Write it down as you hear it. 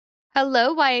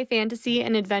Hello, YA fantasy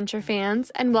and adventure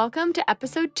fans, and welcome to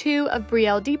episode 2 of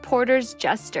Brielle D. Porter's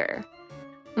Jester.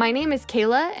 My name is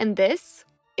Kayla, and this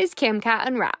is Camcat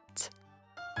Unwrapped.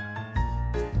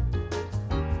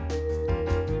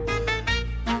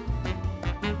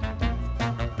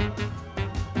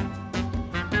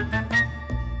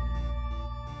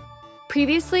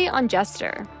 Previously on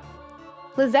Jester.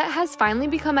 Lizette has finally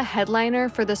become a headliner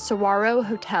for the Saguaro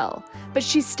Hotel, but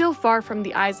she's still far from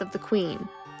the eyes of the Queen.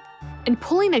 And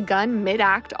pulling a gun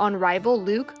mid-act on rival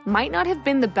Luke might not have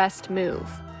been the best move.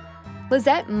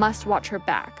 Lizette must watch her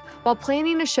back, while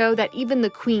planning a show that even the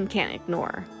Queen can't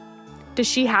ignore. Does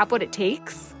she have what it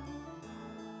takes?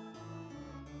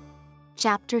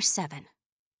 Chapter 7.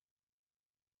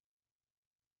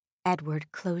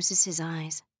 Edward closes his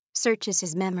eyes, searches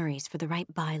his memories for the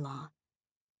right bylaw.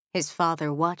 His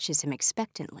father watches him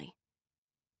expectantly.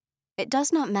 It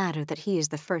does not matter that he is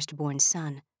the firstborn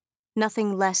son.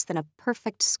 Nothing less than a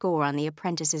perfect score on the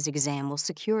apprentice's exam will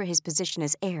secure his position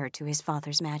as heir to his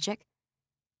father's magic.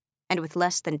 And with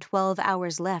less than 12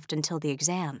 hours left until the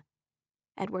exam,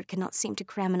 Edward cannot seem to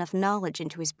cram enough knowledge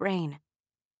into his brain.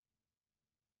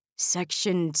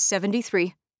 Section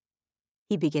 73.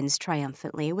 He begins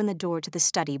triumphantly when the door to the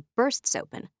study bursts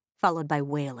open, followed by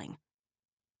wailing.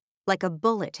 Like a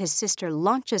bullet, his sister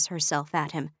launches herself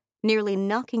at him, nearly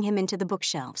knocking him into the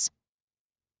bookshelves.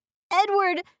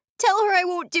 "Edward! Tell her I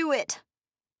won't do it,"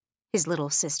 his little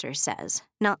sister says,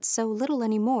 not so little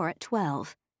anymore at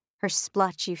 12, her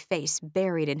splotchy face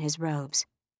buried in his robes.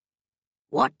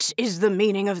 "What is the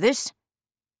meaning of this?"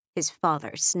 His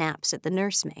father snaps at the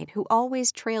nursemaid, who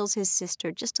always trails his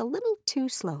sister just a little too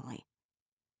slowly.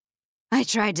 "I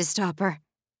tried to stop her,"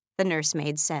 the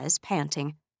nursemaid says,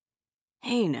 panting.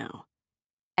 "Hey now,"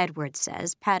 Edward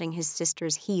says, patting his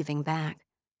sister's heaving back.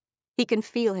 He can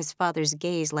feel his father's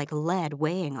gaze like lead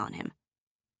weighing on him.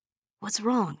 "What's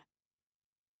wrong?"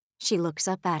 She looks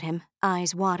up at him,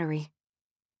 eyes watery.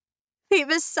 "They've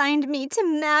assigned me to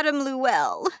Madame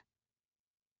Luell."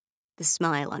 The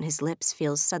smile on his lips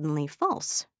feels suddenly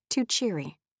false, too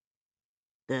cheery.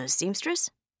 "The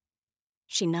seamstress?"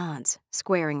 She nods,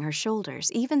 squaring her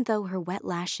shoulders, even though her wet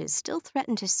lashes still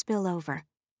threaten to spill over.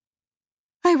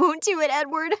 "I won't do it,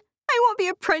 Edward. I won't be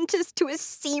apprenticed to a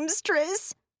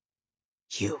seamstress."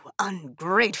 "You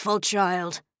ungrateful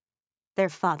child," their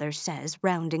father says,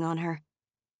 rounding on her.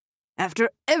 "After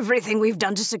everything we've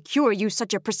done to secure you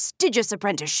such a prestigious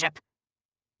apprenticeship."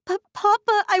 "But,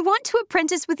 Papa, I want to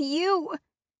apprentice with you,"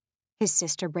 his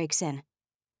sister breaks in.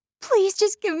 "Please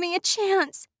just give me a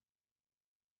chance."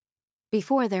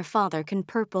 Before their father can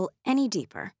purple any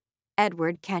deeper,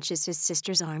 Edward catches his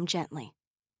sister's arm gently.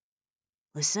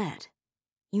 "Lisette,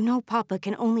 you know Papa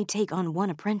can only take on one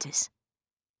apprentice."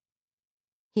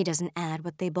 He doesn't add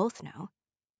what they both know,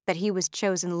 that he was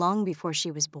chosen long before she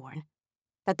was born,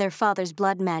 that their father's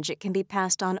blood magic can be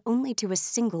passed on only to a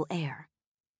single heir,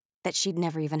 that she'd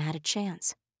never even had a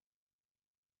chance.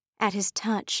 At his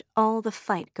touch, all the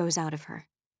fight goes out of her.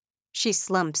 She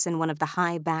slumps in one of the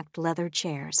high-backed leather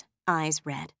chairs, eyes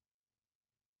red.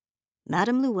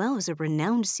 "Madame Luell is a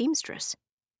renowned seamstress,"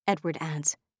 Edward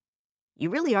adds. "You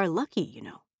really are lucky, you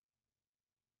know."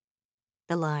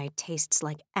 The lie tastes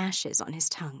like ashes on his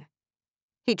tongue.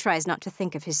 He tries not to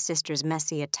think of his sister's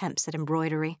messy attempts at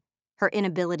embroidery, her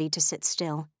inability to sit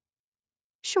still.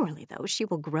 Surely, though, she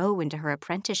will grow into her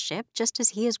apprenticeship just as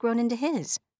he has grown into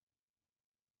his.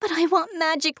 "But I want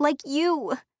magic like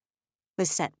you,"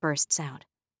 Lisette bursts out.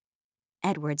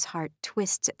 Edward's heart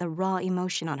twists at the raw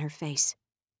emotion on her face.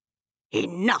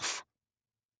 "Enough!"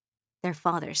 Their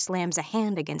father slams a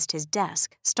hand against his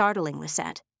desk, startling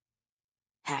Lisette.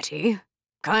 "Hattie,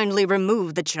 kindly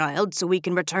remove the child so we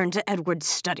can return to Edward's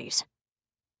studies."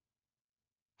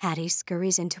 Hattie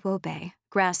scurries in to obey,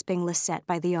 grasping Lisette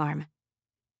by the arm.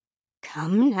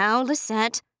 "Come now,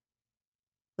 Lisette."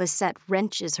 Lisette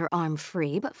wrenches her arm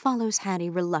free, but follows Hattie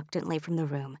reluctantly from the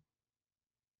room.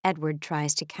 Edward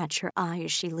tries to catch her eye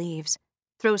as she leaves,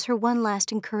 throws her one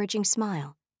last encouraging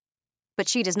smile. But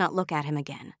she does not look at him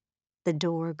again, the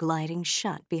door gliding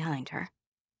shut behind her.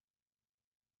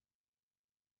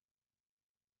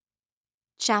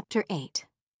 Chapter 8.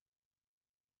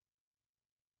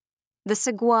 The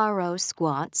saguaro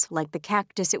squats, like the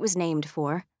cactus it was named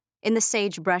for, in the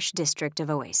sagebrush district of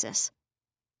Oasis.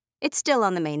 It's still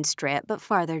on the main strip, but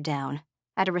farther down,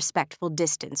 at a respectful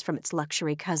distance from its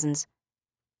luxury cousins.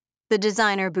 The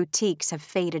designer boutiques have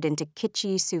faded into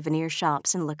kitschy souvenir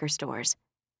shops and liquor stores.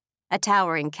 A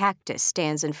towering cactus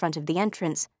stands in front of the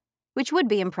entrance, which would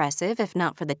be impressive if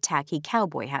not for the tacky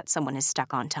cowboy hat someone has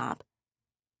stuck on top.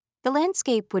 The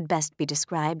landscape would best be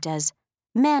described as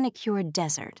manicured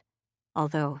desert,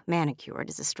 although manicured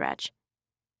is a stretch.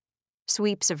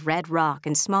 Sweeps of red rock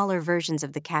and smaller versions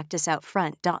of the cactus out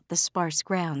front dot the sparse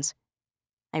grounds.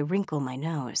 I wrinkle my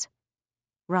nose.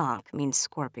 Rock means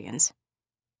scorpions.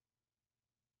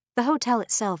 The hotel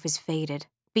itself is faded,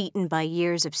 beaten by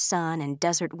years of sun and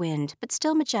desert wind, but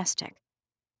still majestic.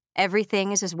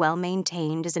 Everything is as well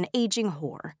maintained as an aging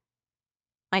whore.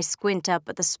 I squint up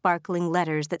at the sparkling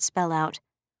letters that spell out,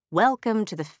 "Welcome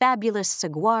to the fabulous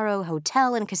Saguaro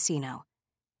Hotel and Casino,"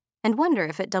 and wonder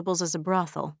if it doubles as a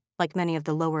brothel, like many of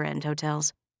the lower-end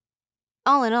hotels.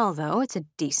 All in all, though, it's a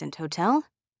decent hotel,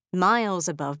 miles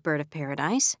above Bird of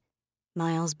Paradise,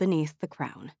 miles beneath the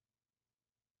crown.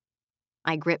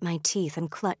 I grit my teeth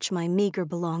and clutch my meager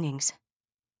belongings.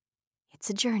 It's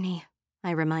a journey,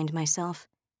 I remind myself,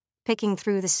 picking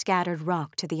through the scattered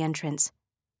rock to the entrance.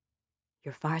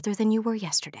 You're farther than you were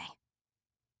yesterday.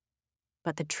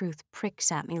 But the truth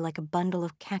pricks at me like a bundle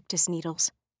of cactus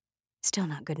needles. Still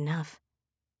not good enough.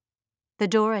 The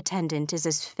door attendant is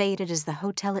as faded as the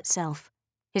hotel itself,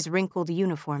 his wrinkled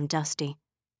uniform dusty.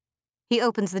 He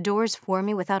opens the doors for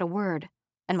me without a word,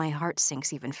 and my heart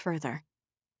sinks even further.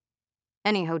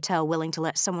 Any hotel willing to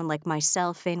let someone like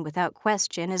myself in without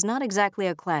question is not exactly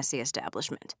a classy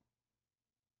establishment.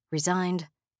 Resigned,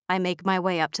 I make my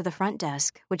way up to the front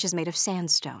desk, which is made of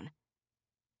sandstone.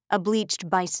 A bleached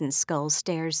bison skull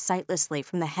stares sightlessly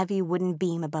from the heavy wooden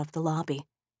beam above the lobby.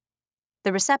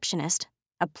 The receptionist,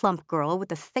 a plump girl with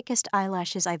the thickest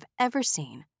eyelashes I've ever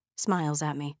seen, smiles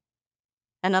at me.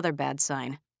 Another bad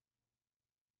sign.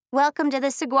 Welcome to the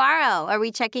Saguaro. Are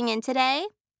we checking in today?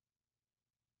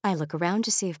 I look around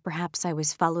to see if perhaps I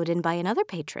was followed in by another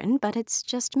patron, but it's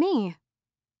just me.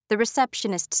 The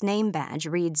receptionist's name badge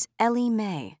reads Ellie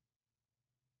Mae.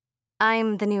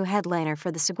 I'm the new headliner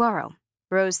for the Saguaro.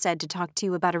 Rose said to talk to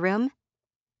you about a room.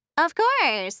 Of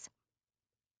course.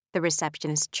 The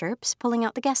receptionist chirps, pulling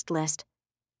out the guest list.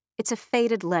 It's a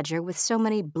faded ledger with so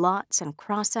many blots and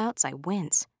crossouts I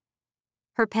wince.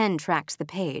 Her pen tracks the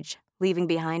page, leaving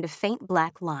behind a faint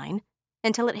black line,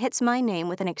 until it hits my name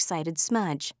with an excited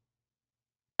smudge.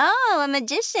 Oh, a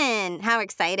magician! How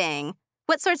exciting.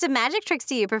 What sorts of magic tricks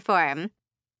do you perform?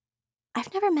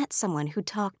 I've never met someone who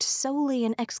talked solely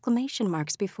in exclamation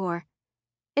marks before.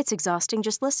 It's exhausting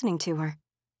just listening to her.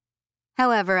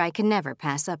 However, I can never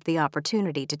pass up the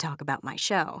opportunity to talk about my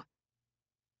show.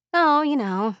 Oh, you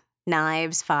know,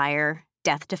 knives, fire,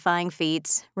 death-defying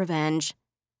feats, revenge.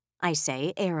 I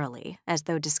say airily, as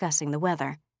though discussing the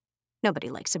weather. Nobody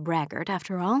likes a braggart,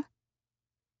 after all.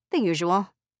 The usual.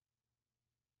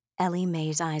 Ellie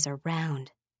Mae's eyes are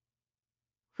round.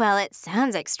 Well, it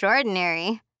sounds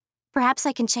extraordinary. Perhaps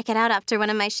I can check it out after one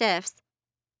of my shifts.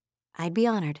 I'd be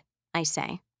honored, I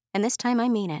say, and this time I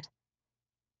mean it.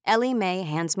 Ellie Mae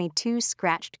hands me 2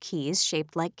 scratched keys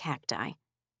shaped like cacti,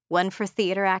 one for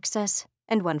theater access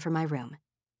and one for my room.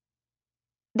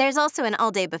 There's also an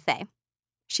all-day buffet,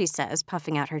 she says,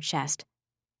 puffing out her chest.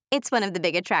 It's one of the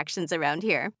big attractions around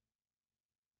here.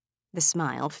 The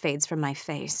smile fades from my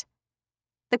face.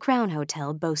 The Crown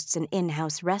Hotel boasts an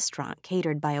in-house restaurant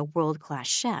catered by a world-class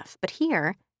chef, but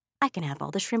here, I can have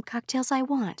all the shrimp cocktails I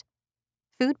want.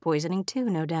 Food poisoning too,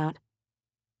 no doubt.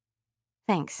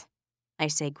 Thanks, I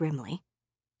say grimly,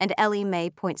 and Ellie Mae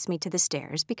points me to the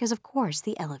stairs because of course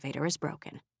the elevator is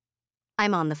broken.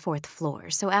 I'm on the 4th floor,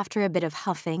 so after a bit of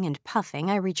huffing and puffing,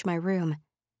 I reach my room.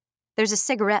 There's a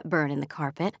cigarette burn in the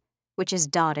carpet, which is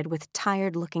dotted with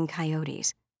tired-looking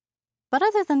coyotes. But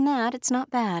other than that, it's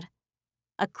not bad.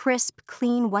 A crisp,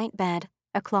 clean white bed,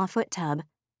 a clawfoot tub,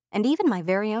 and even my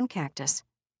very own cactus.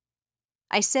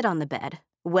 I sit on the bed,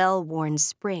 well-worn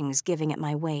springs giving it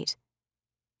my weight.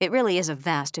 It really is a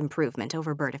vast improvement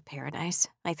over Bird of Paradise,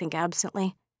 I think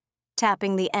absently,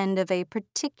 tapping the end of a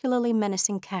particularly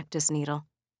menacing cactus needle.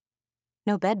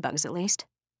 No bedbugs, at least.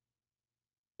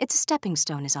 It's a stepping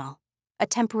stone is all, a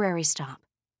temporary stop.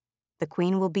 The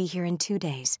Queen will be here in 2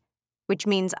 days, which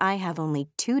means I have only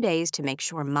 2 days to make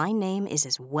sure my name is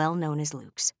as well known as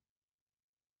Luke's.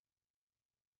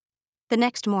 The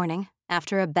next morning,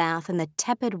 after a bath in the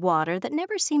tepid water that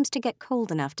never seems to get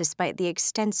cold enough despite the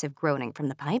extensive groaning from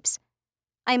the pipes,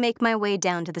 I make my way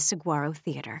down to the Saguaro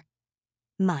Theater.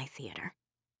 My theater.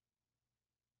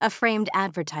 A framed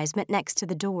advertisement next to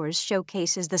the doors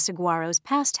showcases the Saguaro's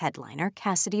past headliner,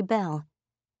 Cassidy Bell.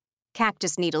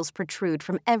 Cactus needles protrude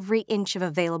from every inch of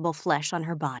available flesh on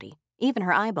her body, even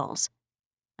her eyeballs.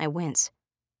 I wince.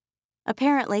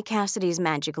 Apparently, Cassidy's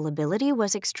magical ability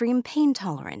was extreme pain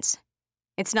tolerance.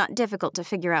 It's not difficult to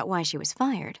figure out why she was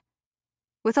fired.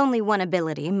 With only one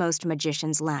ability, most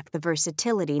magicians lack the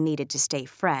versatility needed to stay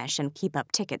fresh and keep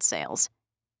up ticket sales,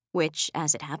 which,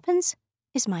 as it happens,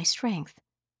 is my strength.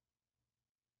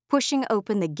 Pushing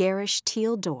open the garish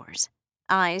teal doors,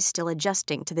 eyes still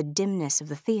adjusting to the dimness of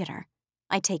the theater,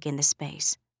 I take in the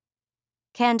space.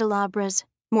 Candelabras,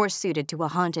 more suited to a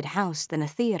haunted house than a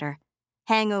theater,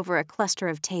 hang over a cluster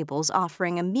of tables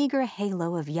offering a meager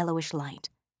halo of yellowish light.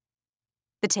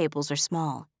 The tables are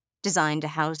small, designed to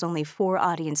house only 4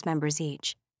 audience members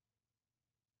each.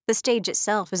 The stage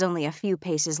itself is only a few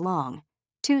paces long,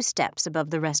 2 steps above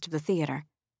the rest of the theater.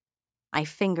 I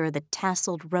finger the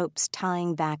tasseled ropes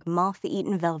tying back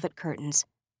moth-eaten velvet curtains.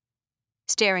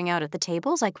 Staring out at the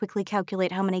tables, I quickly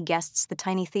calculate how many guests the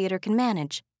tiny theater can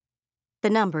manage. The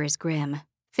number is grim,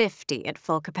 50 at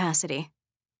full capacity.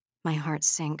 My heart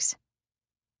sinks.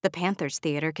 The Panthers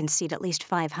Theater can seat at least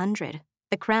 500,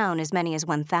 the Crown as many as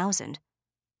 1,000.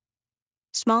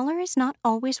 Smaller is not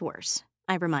always worse,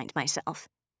 I remind myself.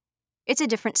 It's a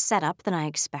different setup than I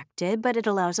expected, but it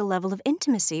allows a level of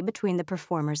intimacy between the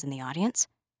performers and the audience.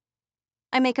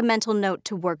 I make a mental note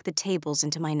to work the tables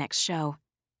into my next show.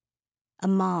 A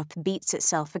moth beats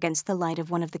itself against the light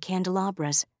of one of the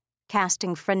candelabras,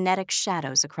 casting frenetic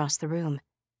shadows across the room.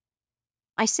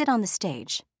 I sit on the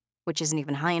stage, which isn't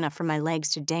even high enough for my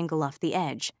legs to dangle off the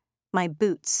edge, my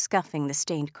boots scuffing the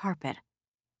stained carpet.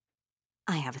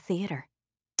 I have a theater,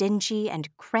 dingy and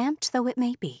cramped though it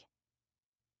may be.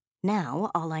 Now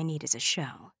all I need is a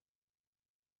show.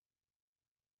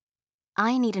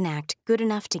 I need an act good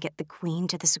enough to get the Queen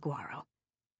to the saguaro.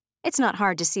 It's not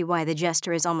hard to see why the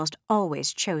Jester is almost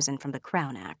always chosen from the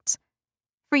Crown acts.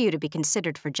 For you to be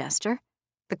considered for Jester,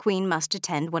 the Queen must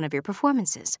attend one of your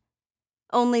performances.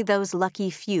 Only those lucky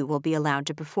few will be allowed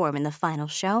to perform in the final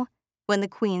show when the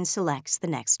Queen selects the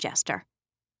next Jester.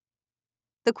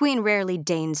 The Queen rarely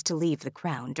deigns to leave the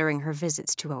Crown during her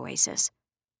visits to Oasis.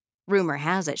 Rumor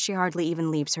has it she hardly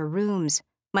even leaves her rooms,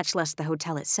 much less the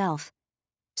hotel itself,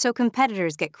 so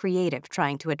competitors get creative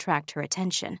trying to attract her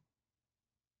attention.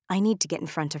 I need to get in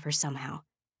front of her somehow,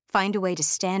 find a way to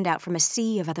stand out from a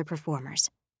sea of other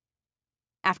performers.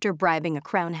 After bribing a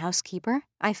Crown housekeeper,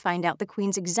 I find out the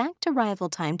Queen's exact arrival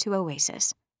time to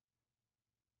Oasis.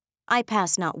 I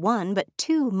pass not 1 but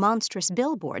 2 monstrous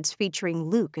billboards featuring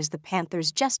Luke as the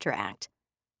Panthers' Jester act,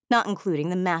 not including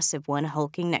the massive one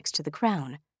hulking next to the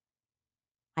Crown.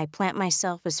 I plant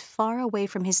myself as far away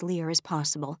from his leer as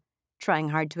possible, trying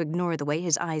hard to ignore the way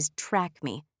his eyes track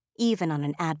me, even on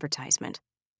an advertisement.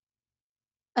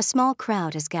 A small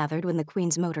crowd has gathered when the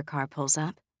Queen's motor car pulls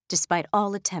up, despite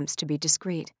all attempts to be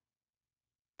discreet.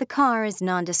 The car is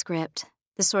nondescript,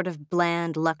 the sort of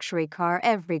bland luxury car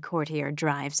every courtier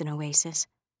drives in Oasis.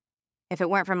 If it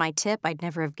weren't for my tip, I'd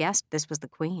never have guessed this was the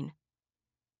Queen.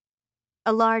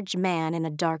 A large man in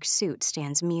a dark suit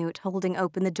stands mute, holding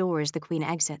open the door as the Queen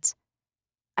exits.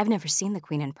 I've never seen the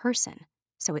Queen in person,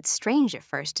 so it's strange at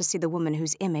first to see the woman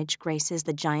whose image graces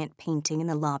the giant painting in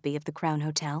the lobby of the Crown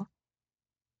Hotel.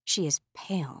 She is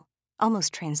pale,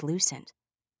 almost translucent.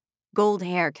 Gold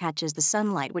hair catches the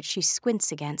sunlight, which she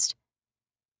squints against.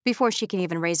 Before she can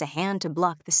even raise a hand to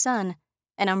block the sun,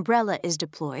 an umbrella is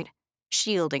deployed,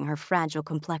 shielding her fragile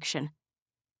complexion.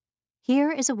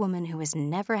 Here is a woman who has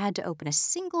never had to open a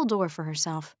single door for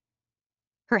herself.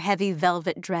 Her heavy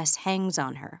velvet dress hangs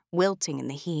on her, wilting in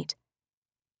the heat.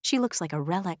 She looks like a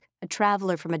relic, a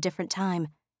traveler from a different time,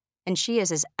 and she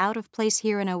is as out of place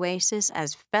here in Oasis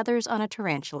as feathers on a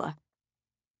tarantula.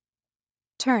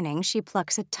 Turning, she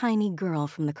plucks a tiny girl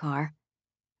from the car.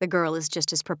 The girl is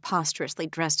just as preposterously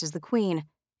dressed as the Queen,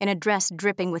 in a dress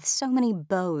dripping with so many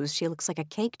bows she looks like a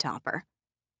cake topper.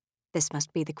 This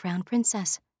must be the Crown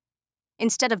Princess.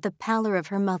 Instead of the pallor of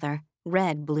her mother,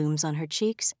 red blooms on her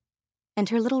cheeks, and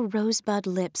her little rosebud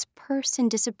lips purse in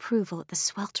disapproval at the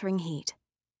sweltering heat.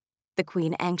 The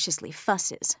Queen anxiously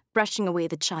fusses, brushing away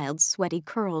the child's sweaty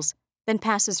curls, then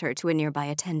passes her to a nearby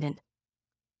attendant.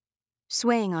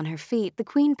 Swaying on her feet, the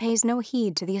Queen pays no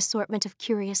heed to the assortment of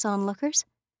curious onlookers.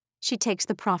 She takes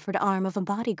the proffered arm of a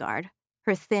bodyguard,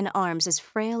 her thin arms as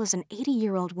frail as an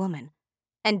 80-year-old woman,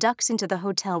 and ducks into the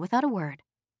hotel without a word.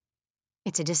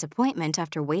 It's a disappointment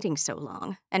after waiting so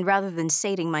long, and rather than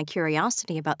sating my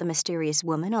curiosity about the mysterious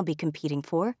woman I'll be competing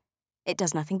for, it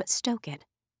does nothing but stoke it.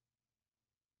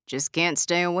 Just can't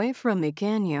stay away from me,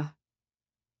 can you?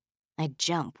 I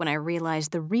jump when I realize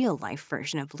the real-life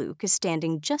version of Luke is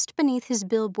standing just beneath his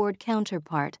billboard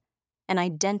counterpart, an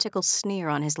identical sneer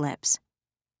on his lips.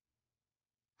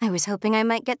 I was hoping I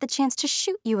might get the chance to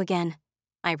shoot you again,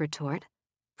 I retort,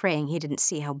 praying he didn't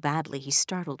see how badly he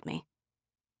startled me.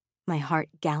 My heart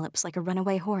gallops like a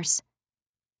runaway horse.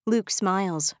 Luke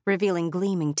smiles, revealing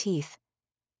gleaming teeth.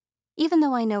 Even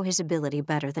though I know his ability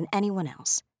better than anyone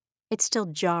else, it's still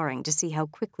jarring to see how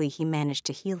quickly he managed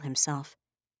to heal himself.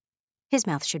 His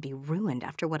mouth should be ruined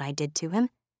after what I did to him,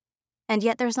 and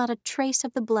yet there's not a trace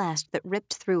of the blast that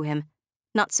ripped through him,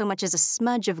 not so much as a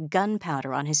smudge of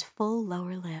gunpowder on his full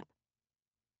lower lip.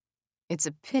 "It's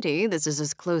a pity this is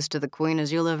as close to the Queen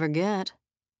as you'll ever get,"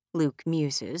 Luke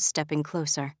muses, stepping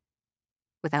closer.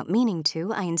 Without meaning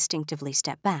to, I instinctively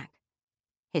step back.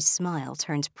 His smile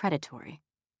turns predatory.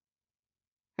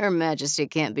 "Her Majesty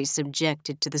can't be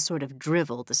subjected to the sort of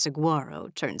drivel the saguaro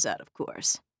turns out, of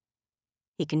course."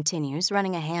 He continues,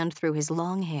 running a hand through his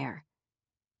long hair.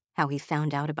 How he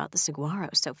found out about the saguaro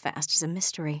so fast is a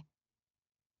mystery.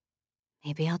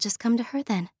 Maybe I'll just come to her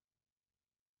then.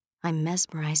 I'm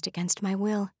mesmerized against my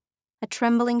will, a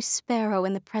trembling sparrow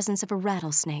in the presence of a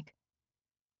rattlesnake.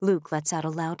 Luke lets out a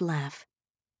loud laugh.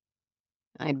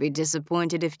 "I'd be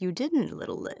disappointed if you didn't,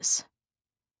 little Liz."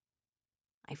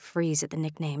 I freeze at the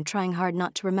nickname, trying hard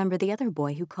not to remember the other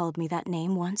boy who called me that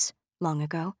name once, long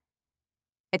ago.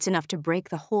 It's enough to break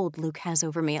the hold Luke has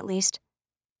over me, at least.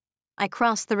 I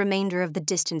cross the remainder of the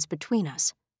distance between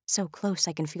us, so close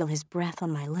I can feel his breath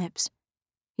on my lips.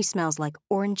 He smells like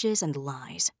oranges and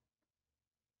lies.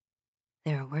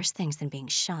 "There are worse things than being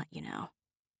shot, you know,"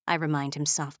 I remind him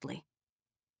softly.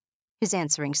 His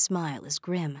answering smile is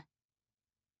grim.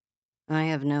 "I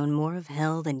have known more of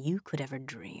hell than you could ever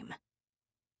dream."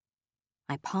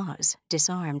 I pause,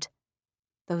 disarmed.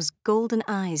 Those golden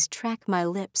eyes track my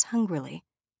lips hungrily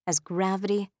as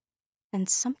gravity and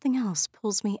something else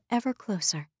pulls me ever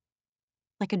closer.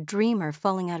 Like a dreamer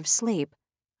falling out of sleep,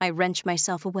 I wrench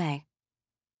myself away.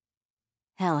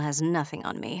 "Hell has nothing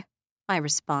on me," I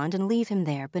respond and leave him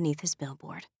there beneath his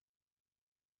billboard.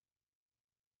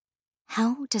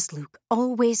 How does Luke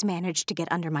always manage to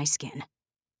get under my skin?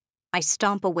 I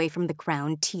stomp away from the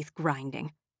crowd, teeth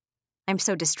grinding. I'm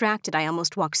so distracted I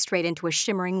almost walk straight into a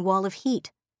shimmering wall of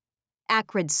heat.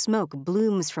 Acrid smoke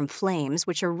blooms from flames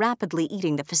which are rapidly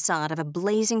eating the facade of a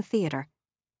blazing theater.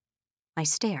 I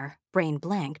stare, brain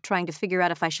blank, trying to figure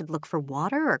out if I should look for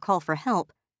water or call for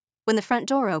help, when the front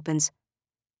door opens.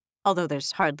 Although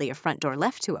there's hardly a front door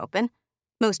left to open,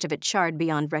 most of it charred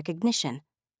beyond recognition,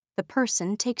 the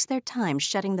person takes their time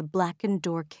shutting the blackened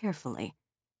door carefully.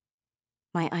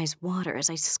 My eyes water as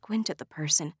I squint at the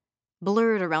person,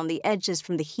 blurred around the edges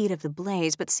from the heat of the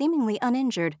blaze, but seemingly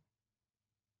uninjured.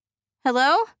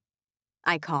 "Hello?"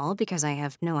 I call because I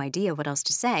have no idea what else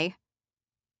to say.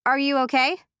 "Are you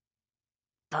okay?"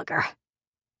 "Bugger."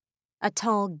 A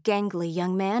tall, gangly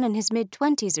young man in his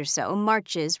mid-20s or so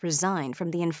marches, resigned,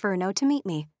 from the inferno to meet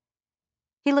me.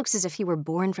 He looks as if he were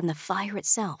born from the fire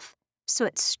itself,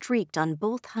 soot streaked on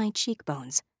both high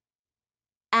cheekbones.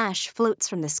 Ash floats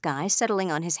from the sky,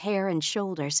 settling on his hair and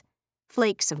shoulders,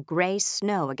 flakes of gray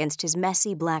snow against his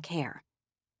messy black hair.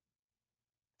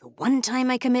 "The one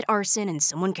time I commit arson and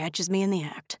someone catches me in the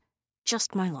act.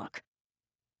 Just my luck."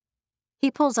 He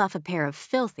pulls off a pair of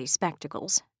filthy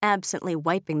spectacles, absently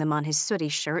wiping them on his sooty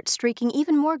shirt, streaking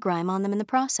even more grime on them in the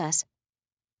process.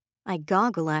 I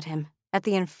goggle at him, at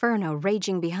the inferno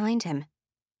raging behind him.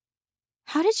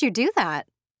 "How did you do that?"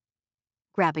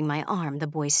 Grabbing my arm, the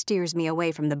boy steers me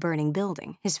away from the burning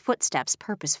building, his footsteps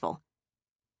purposeful.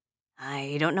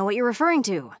 "I don't know what you're referring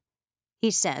to,"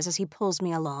 he says as he pulls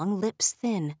me along, lips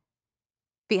thin.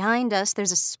 Behind us,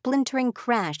 there's a splintering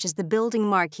crash as the building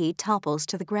marquee topples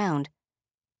to the ground.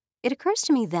 It occurs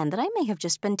to me then that I may have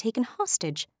just been taken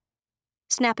hostage.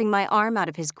 Snapping my arm out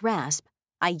of his grasp,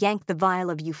 I yank the vial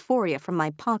of euphoria from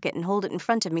my pocket and hold it in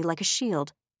front of me like a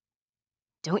shield.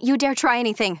 "Don't you dare try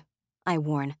anything," I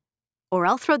warn, "or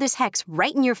I'll throw this hex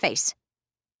right in your face."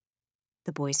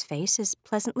 The boy's face is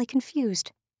pleasantly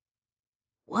confused.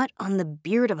 "What on the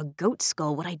beard of a goat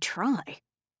skull would I try?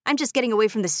 I'm just getting away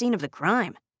from the scene of the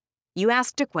crime. You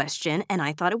asked a question, and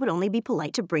I thought it would only be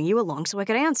polite to bring you along so I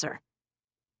could answer."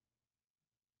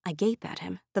 I gape at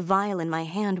him, the vial in my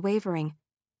hand wavering.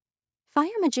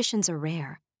 Fire magicians are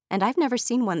rare, and I've never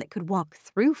seen one that could walk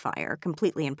through fire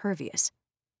completely impervious.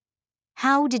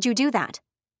 "How did you do that?"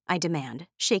 I demand,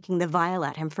 shaking the vial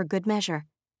at him for good measure.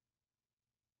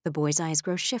 The boy's eyes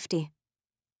grow shifty.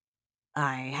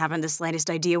 "I haven't the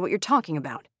slightest idea what you're talking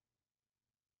about."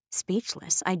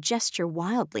 Speechless, I gesture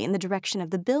wildly in the direction of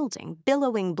the building,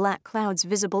 billowing black clouds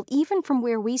visible even from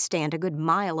where we stand a good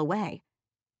mile away.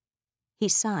 He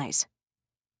sighs.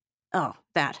 "Oh,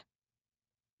 that.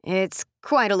 It's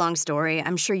quite a long story.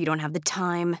 I'm sure you don't have the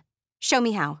time. Show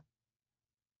me how."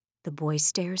 The boy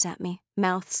stares at me,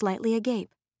 mouth slightly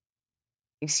agape.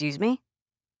 "Excuse me?"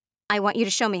 "I want you to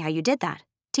show me how you did that.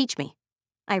 Teach me,"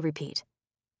 I repeat.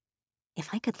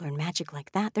 If I could learn magic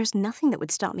like that, there's nothing that would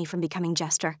stop me from becoming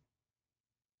Jester.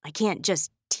 "I can't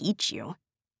just teach you."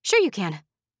 "Sure you can."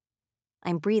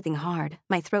 I'm breathing hard.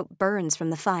 My throat burns from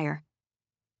the fire.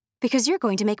 "Because you're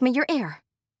going to make me your heir."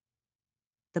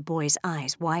 The boy's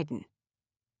eyes widen.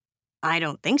 I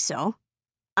don't think so.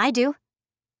 I do.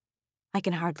 I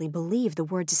can hardly believe the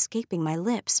words escaping my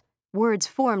lips, words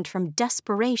formed from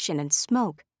desperation and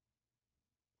smoke.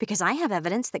 Because I have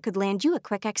evidence that could land you a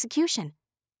quick execution.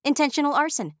 Intentional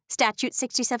arson, statute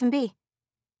 67B.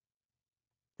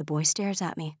 The boy stares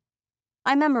at me.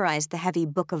 I memorized the heavy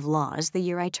book of laws the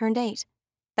year I turned 8.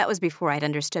 That was before I'd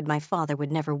understood my father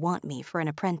would never want me for an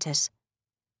apprentice.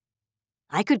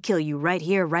 I could kill you right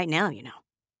here, right now, you know.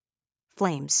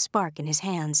 Flames spark in his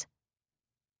hands.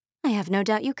 I have no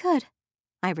doubt you could,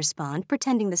 I respond,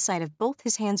 pretending the sight of both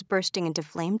his hands bursting into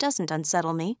flame doesn't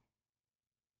unsettle me.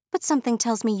 But something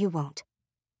tells me you won't.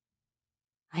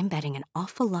 I'm betting an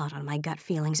awful lot on my gut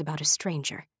feelings about a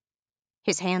stranger.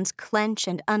 His hands clench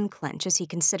and unclench as he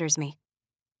considers me.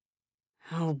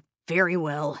 Oh, very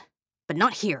well, but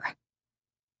not here.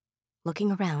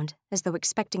 Looking around, as though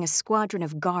expecting a squadron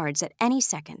of guards at any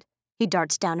second, he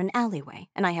darts down an alleyway,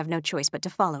 and I have no choice but to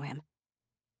follow him.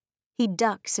 He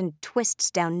ducks and twists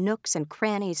down nooks and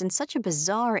crannies in such a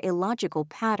bizarre, illogical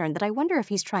pattern that I wonder if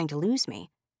he's trying to lose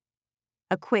me.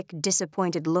 A quick,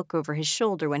 disappointed look over his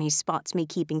shoulder when he spots me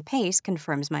keeping pace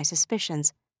confirms my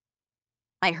suspicions.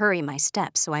 I hurry my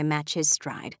steps so I match his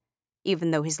stride,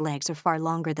 even though his legs are far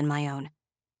longer than my own.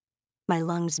 My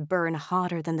lungs burn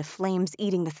hotter than the flames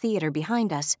eating the theater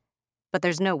behind us, but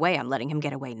there's no way I'm letting him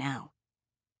get away now.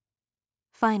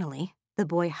 Finally, the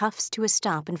boy huffs to a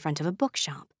stop in front of a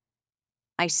bookshop.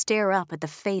 I stare up at the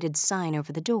faded sign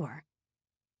over the door.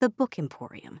 The Book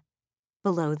Emporium.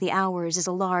 Below the hours is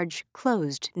a large,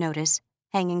 closed notice,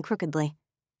 hanging crookedly.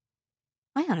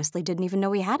 I honestly didn't even know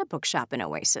we had a bookshop in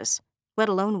Oasis, let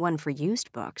alone one for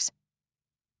used books.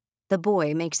 The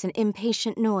boy makes an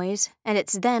impatient noise, and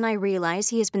it's then I realize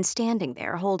he has been standing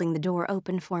there holding the door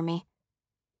open for me.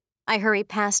 I hurry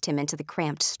past him into the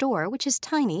cramped store, which is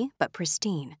tiny but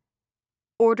pristine.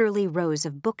 Orderly rows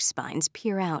of book spines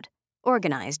peer out,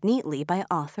 organized neatly by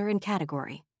author and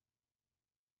category.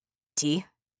 Tea?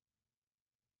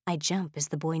 I jump as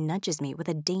the boy nudges me with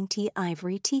a dainty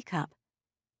ivory teacup.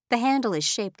 The handle is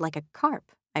shaped like a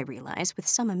carp, I realize, with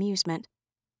some amusement.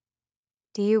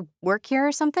 Do you work here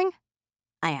or something?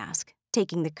 I ask,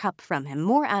 taking the cup from him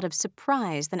more out of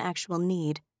surprise than actual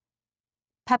need.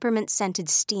 Peppermint-scented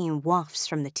steam wafts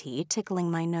from the tea,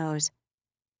 tickling my nose.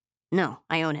 No,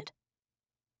 I own it.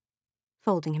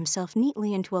 Folding himself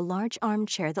neatly into a large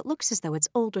armchair that looks as though it's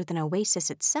older than Oasis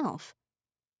itself,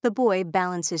 the boy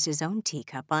balances his own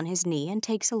teacup on his knee and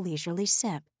takes a leisurely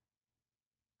sip.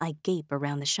 I gape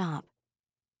around the shop.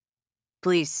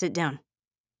 Please, sit down.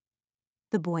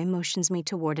 The boy motions me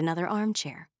toward another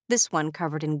armchair, this one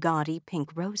covered in gaudy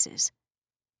pink roses.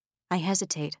 I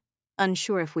hesitate,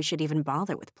 unsure if we should even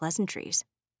bother with pleasantries.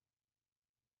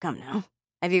 Come now,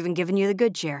 I've even given you the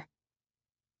good chair.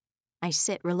 I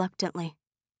sit reluctantly.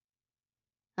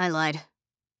 I lied.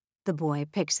 The boy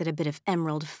picks at a bit of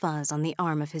emerald fuzz on the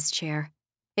arm of his chair.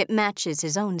 It matches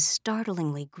his own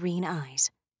startlingly green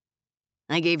eyes.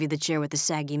 I gave you the chair with the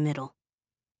saggy middle.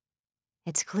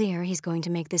 It's clear he's going to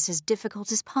make this as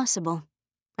difficult as possible.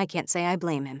 I can't say I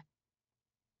blame him.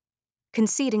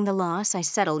 Conceding the loss, I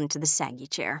settle into the saggy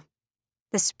chair.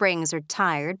 The springs are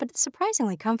tired, but it's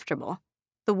surprisingly comfortable,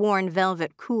 the worn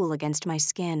velvet cool against my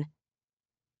skin.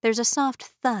 There's a soft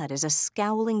thud as a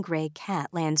scowling gray cat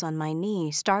lands on my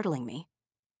knee, startling me.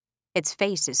 Its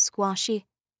face is squashy,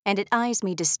 and it eyes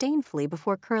me disdainfully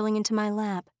before curling into my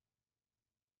lap.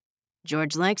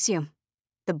 George likes you,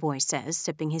 the boy says,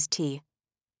 sipping his tea.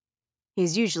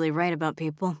 He's usually right about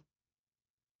people.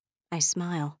 I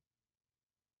smile.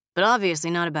 But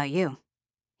obviously not about you,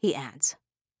 he adds.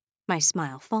 My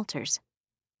smile falters.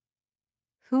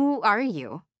 Who are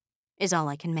you? Is all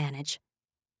I can manage.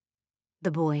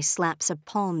 The boy slaps a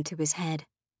palm to his head.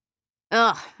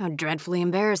 Ugh, how dreadfully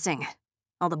embarrassing.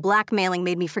 All the blackmailing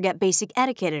made me forget basic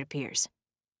etiquette, it appears.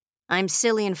 I'm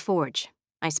Cillian Forge.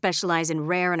 I specialize in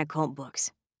rare and occult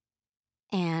books.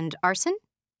 And arson?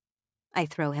 I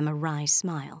throw him a wry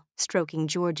smile, stroking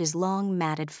George's long,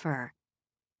 matted fur.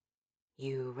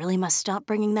 You really must stop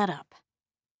bringing that up,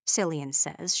 Cillian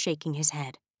says, shaking his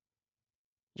head.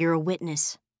 You're a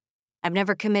witness. I've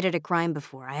never committed a crime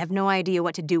before. I have no idea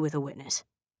what to do with a witness.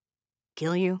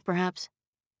 Kill you, perhaps?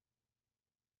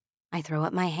 I throw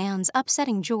up my hands,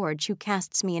 upsetting George, who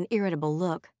casts me an irritable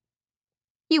look.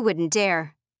 You wouldn't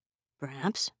dare.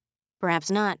 Perhaps.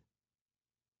 Perhaps not.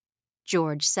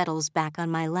 George settles back on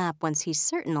my lap once he's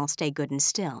certain I'll stay good and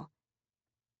still.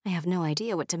 I have no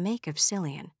idea what to make of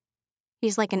Cillian.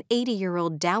 He's like an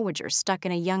 80-year-old dowager stuck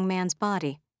in a young man's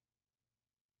body.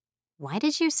 Why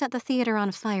did you set the theater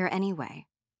on fire anyway?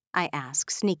 I ask,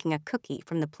 sneaking a cookie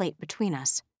from the plate between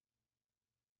us.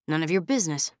 None of your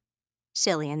business,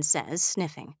 Cillian says,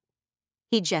 sniffing.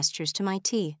 He gestures to my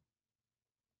tea.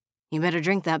 You better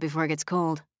drink that before it gets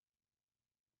cold.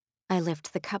 I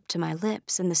lift the cup to my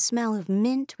lips, and the smell of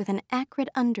mint with an acrid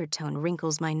undertone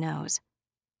wrinkles my nose.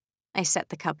 I set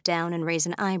the cup down and raise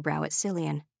an eyebrow at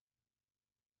Cillian.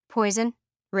 Poison?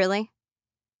 Really?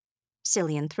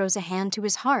 Cillian throws a hand to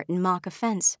his heart in mock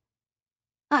offense.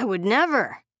 I would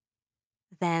never.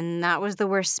 Then that was the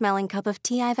worst-smelling cup of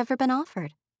tea I've ever been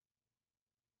offered.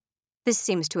 This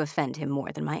seems to offend him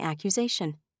more than my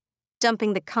accusation.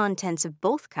 Dumping the contents of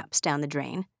both cups down the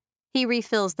drain, he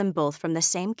refills them both from the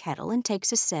same kettle and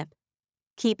takes a sip,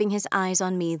 keeping his eyes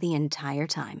on me the entire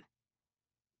time.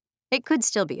 It could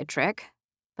still be a trick,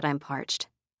 but I'm parched.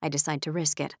 I decide to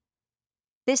risk it.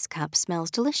 This cup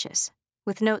smells delicious,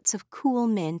 with notes of cool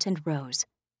mint and rose.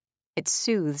 It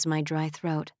soothes my dry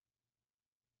throat.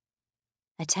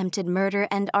 Attempted murder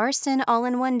and arson all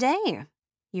in one day.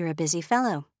 You're a busy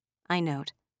fellow, I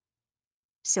note.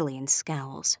 Cillian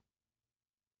scowls.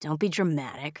 Don't be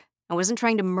dramatic. I wasn't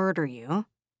trying to murder you.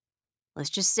 Let's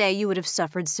just say you would have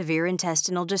suffered severe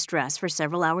intestinal distress for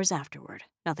several hours afterward.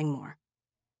 Nothing more.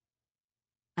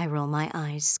 I roll my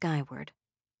eyes skyward.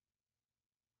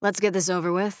 Let's get this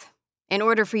over with. In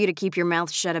order for you to keep your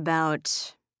mouth shut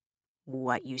about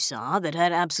what you saw that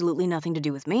had absolutely nothing to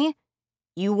do with me,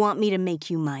 you want me to make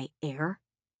you my heir?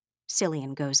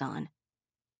 Cillian goes on.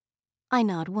 I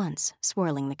nod once,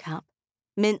 swirling the cup.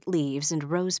 Mint leaves and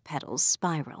rose petals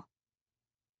spiral.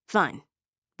 Fine,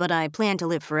 but I plan to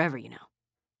live forever, you know.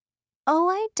 Oh,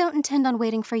 I don't intend on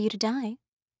waiting for you to die,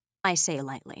 I say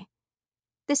lightly.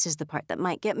 This is the part that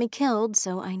might get me killed,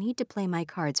 so I need to play my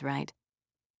cards right.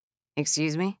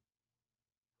 Excuse me?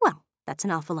 Well, that's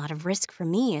an awful lot of risk for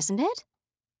me, isn't it?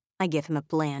 I give him a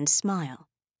bland smile.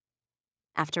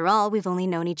 After all, we've only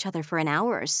known each other for an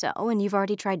hour or so, and you've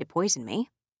already tried to poison me.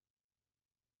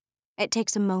 It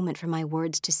takes a moment for my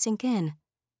words to sink in,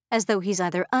 as though he's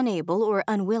either unable or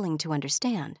unwilling to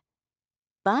understand.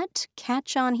 But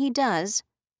catch on he does,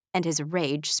 and his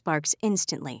rage sparks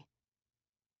instantly.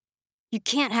 You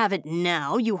can't have it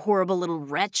now, you horrible little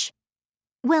wretch.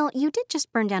 Well, you did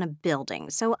just burn down a building,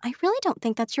 so I really don't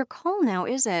think that's your call now,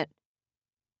 is it?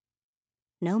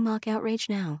 No mock outrage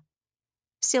now.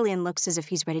 Cillian looks as if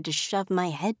he's ready to shove my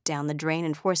head down the drain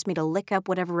and force me to lick up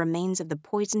whatever remains of the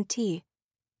poisoned tea.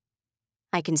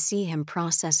 I can see him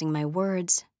processing my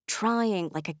words,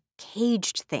 trying like a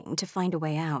caged thing to find a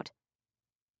way out.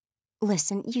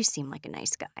 Listen, you seem like a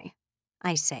nice guy,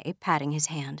 I say, patting his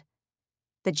hand.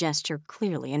 The gesture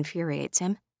clearly infuriates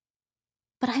him.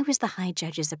 But I was the High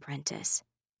Judge's apprentice.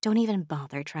 Don't even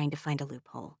bother trying to find a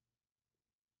loophole.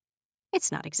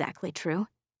 It's not exactly true,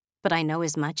 but I know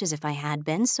as much as if I had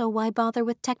been, so why bother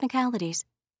with technicalities?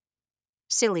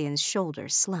 Cillian's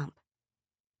shoulders slump.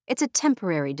 It's a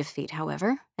temporary defeat,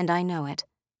 however, and I know it.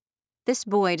 This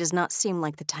boy does not seem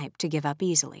like the type to give up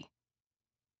easily.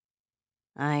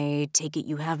 I take it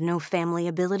you have no family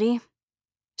ability?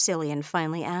 Cillian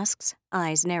finally asks,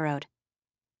 eyes narrowed.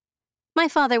 My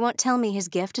father won't tell me his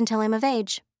gift until I'm of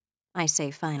age, I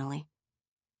say finally.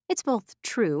 It's both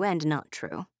true and not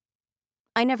true.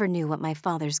 I never knew what my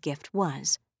father's gift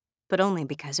was, but only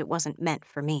because it wasn't meant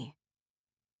for me.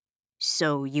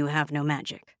 So you have no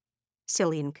magic,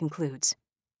 Cillian concludes.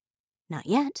 Not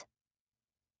yet.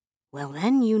 Well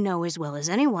then, you know as well as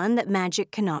anyone that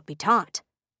magic cannot be taught.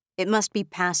 It must be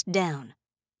passed down,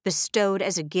 bestowed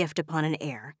as a gift upon an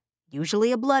heir,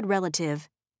 usually a blood relative.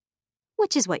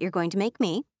 Which is what you're going to make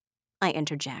me, I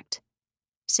interject.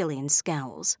 Cillian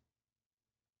scowls.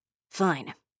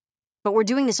 Fine, but we're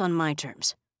doing this on my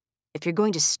terms. If you're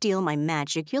going to steal my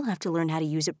magic, you'll have to learn how to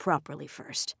use it properly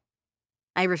first.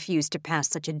 I refuse to pass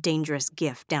such a dangerous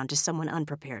gift down to someone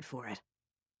unprepared for it.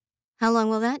 How long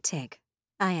will that take?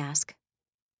 I ask.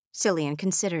 Cillian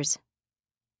considers.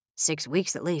 6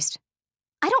 weeks at least.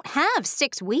 I don't have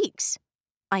 6 weeks,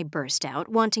 I burst out,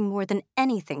 wanting more than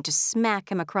anything to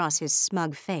smack him across his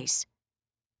smug face.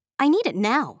 I need it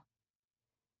now.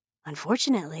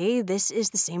 Unfortunately, this is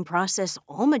the same process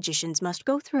all magicians must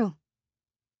go through.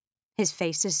 His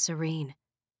face is serene,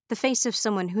 the face of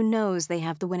someone who knows they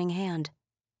have the winning hand.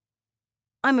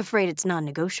 I'm afraid it's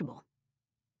non-negotiable.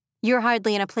 You're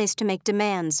hardly in a place to make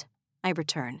demands, I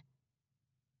return.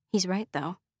 He's right,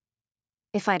 though.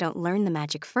 If I don't learn the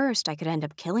magic first, I could end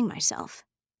up killing myself.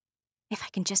 If I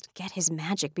can just get his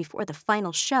magic before the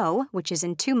final show, which is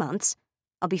in 2 months,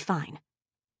 I'll be fine.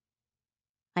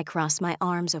 I cross my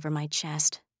arms over my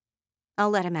chest. I'll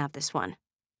let him have this one.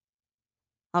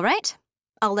 All right,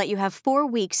 I'll let you have 4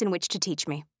 weeks in which to teach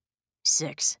me.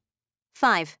 6.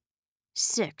 5.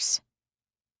 6.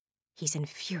 He's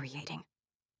infuriating.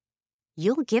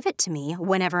 You'll give it to me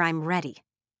whenever I'm ready,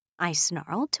 I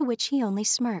snarl, to which he only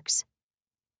smirks.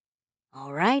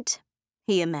 All right,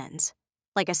 he amends,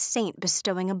 like a saint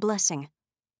bestowing a blessing.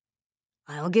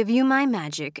 I'll give you my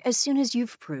magic as soon as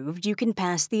you've proved you can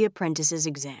pass the apprentice's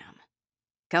exam.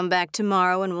 Come back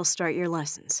tomorrow and we'll start your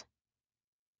lessons.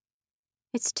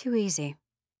 It's too easy.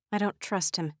 I don't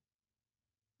trust him.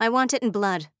 I want it in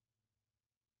blood.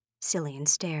 Cillian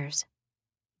stares.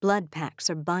 Blood pacts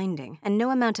are binding, and no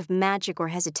amount of magic or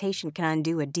hesitation can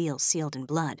undo a deal sealed in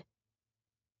blood.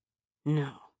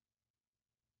 No.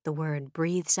 The word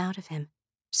breathes out of him,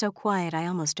 so quiet I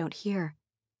almost don't hear.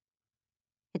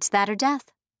 It's that or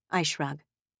death, I shrug.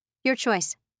 Your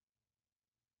choice.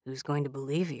 Who's going to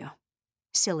believe you?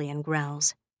 Cillian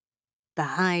growls. The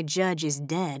High Judge is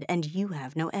dead, and you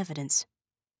have no evidence.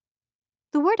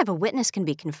 The word of a witness can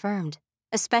be confirmed,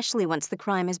 especially once the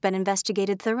crime has been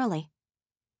investigated thoroughly.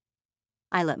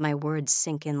 I let my words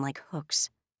sink in like hooks.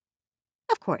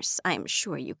 Of course, I am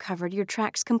sure you covered your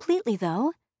tracks completely,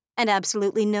 though, and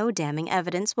absolutely no damning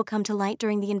evidence will come to light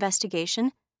during the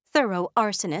investigation, thorough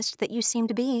arsonist that you seem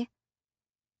to be.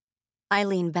 I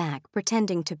lean back,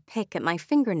 pretending to pick at my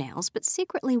fingernails, but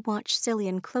secretly watch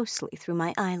Cillian closely through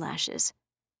my eyelashes.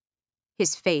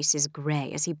 His face is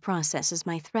gray as he processes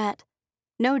my threat,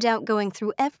 no doubt going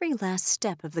through every last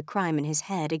step of the crime in his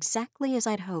head exactly as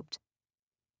I'd hoped.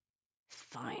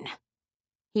 Fine,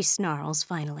 he snarls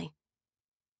finally.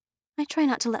 I try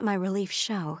not to let my relief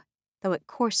show, though it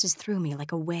courses through me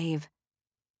like a wave.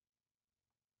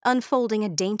 Unfolding a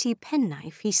dainty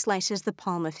penknife, he slices the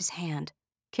palm of his hand,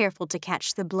 careful to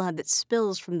catch the blood that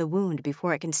spills from the wound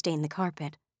before it can stain the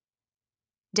carpet.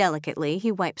 Delicately,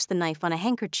 he wipes the knife on a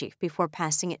handkerchief before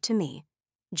passing it to me,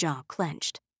 jaw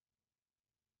clenched.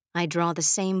 I draw the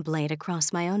same blade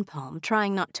across my own palm,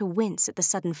 trying not to wince at the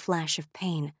sudden flash of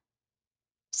pain.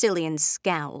 Cillian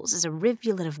scowls as a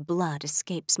rivulet of blood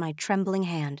escapes my trembling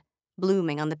hand,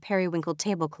 blooming on the periwinkle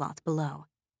tablecloth below.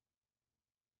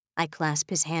 I clasp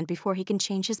his hand before he can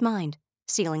change his mind,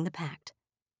 sealing the pact.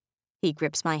 He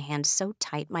grips my hand so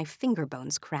tight my finger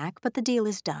bones crack, but the deal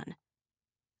is done.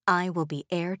 I will be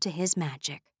heir to his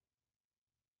magic.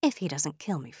 If he doesn't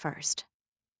kill me first.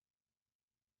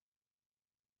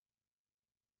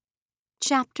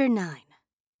 Chapter 9.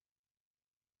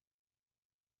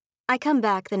 I come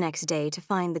back the next day to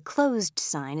find the closed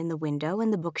sign in the window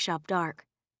and the bookshop dark.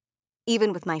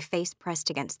 Even with my face pressed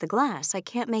against the glass, I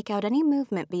can't make out any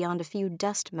movement beyond a few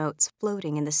dust motes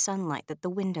floating in the sunlight that the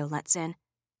window lets in.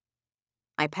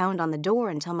 I pound on the door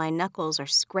until my knuckles are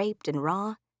scraped and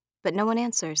raw, but no one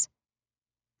answers.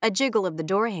 A jiggle of the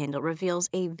door handle reveals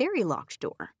a very locked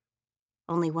door.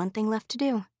 Only one thing left to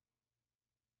do.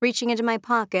 Reaching into my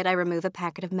pocket, I remove a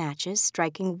packet of matches,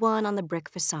 striking one on the brick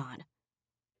facade.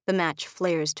 The match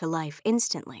flares to life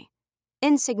instantly,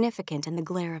 insignificant in the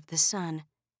glare of the sun.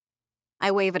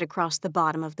 I wave it across the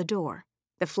bottom of the door,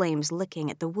 the flames licking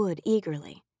at the wood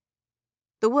eagerly.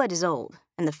 The wood is old,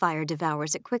 and the fire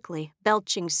devours it quickly,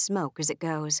 belching smoke as it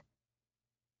goes.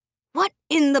 What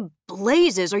in the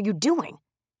blazes are you doing?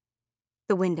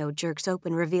 The window jerks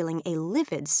open, revealing a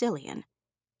livid Cillian.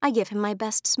 I give him my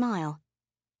best smile.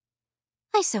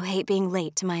 I so hate being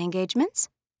late to my engagements.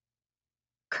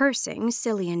 Cursing,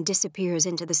 Cillian disappears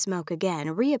into the smoke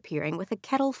again, reappearing with a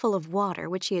kettle full of water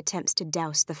which he attempts to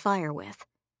douse the fire with.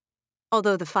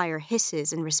 Although the fire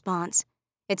hisses in response,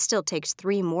 it still takes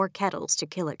 3 more kettles to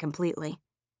kill it completely.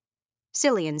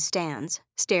 Cillian stands,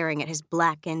 staring at his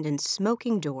blackened and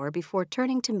smoking door before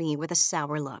turning to me with a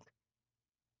sour look.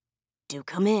 Do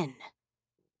come in.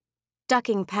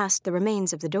 Ducking past the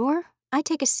remains of the door, I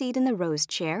take a seat in the rose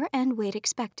chair and wait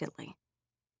expectantly.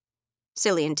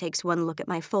 Cillian takes one look at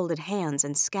my folded hands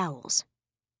and scowls.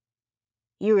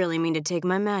 You really mean to take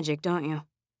my magic, don't you?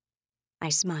 I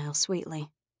smile sweetly.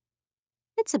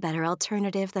 It's a better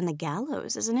alternative than the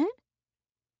gallows, isn't it?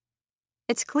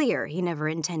 It's clear he never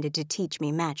intended to teach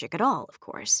me magic at all, of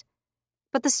course.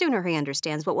 But the sooner he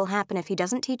understands what will happen if he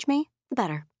doesn't teach me, the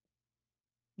better.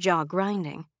 Jaw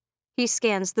grinding, he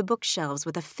scans the bookshelves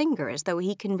with a finger as though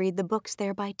he can read the books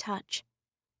there by touch.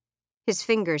 His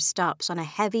finger stops on a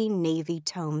heavy navy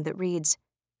tome that reads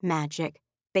Magic,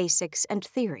 Basics, and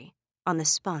Theory on the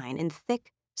spine in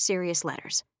thick, serious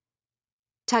letters.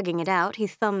 Tugging it out, he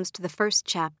thumbs to the first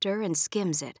chapter and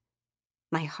skims it.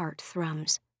 My heart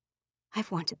thrums.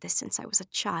 I've wanted this since I was a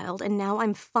child, and now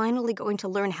I'm finally going to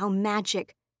learn how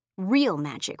magic, real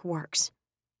magic, works.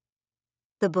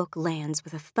 The book lands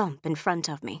with a thump in front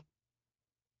of me.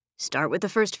 Start with the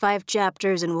first 5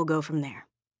 chapters and we'll go from there.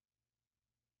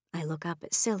 I look up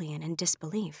at Cillian in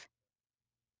disbelief.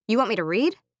 You want me to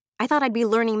read? I thought I'd be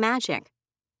learning magic.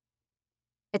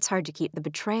 It's hard to keep the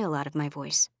betrayal out of my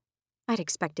voice. I'd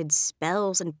expected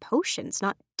spells and potions,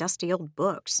 not dusty old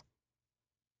books.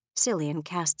 Cillian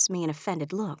casts me an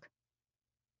offended look.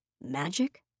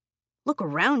 Magic? Look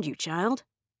around you, child.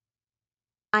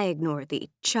 I ignore the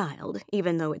child,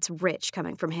 even though it's rich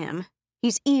coming from him.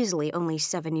 He's easily only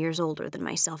 7 years older than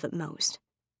myself at most,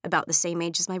 about the same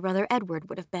age as my brother Edward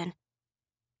would have been.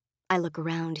 I look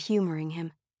around, humoring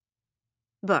him.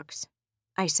 Books,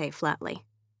 I say flatly.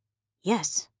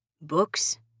 Yes,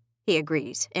 books, he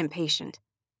agrees, impatient.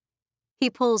 He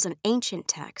pulls an ancient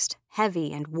text,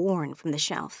 heavy and worn, from the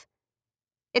shelf.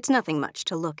 It's nothing much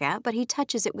to look at, but he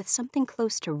touches it with something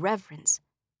close to reverence,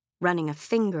 running a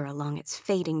finger along its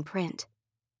fading print.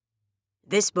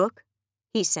 This book,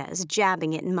 he says,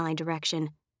 jabbing it in my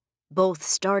direction, both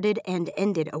started and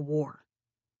ended a war.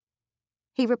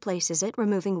 He replaces it,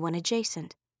 removing one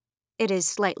adjacent. It is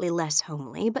slightly less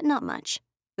homely, but not much.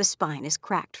 The spine is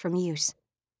cracked from use.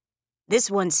 This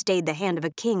one stayed the hand of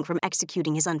a king from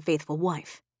executing his unfaithful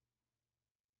wife.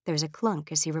 There's a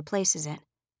clunk as he replaces it.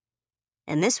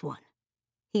 And this one,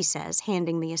 he says,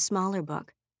 handing me a smaller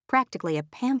book, practically a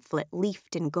pamphlet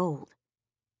leafed in gold,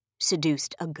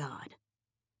 seduced a god.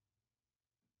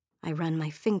 I run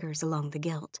my fingers along the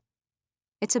gilt.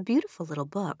 It's a beautiful little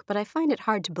book, but I find it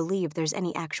hard to believe there's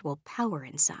any actual power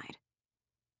inside.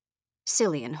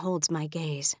 Cillian holds my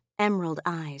gaze, emerald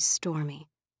eyes stormy.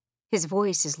 His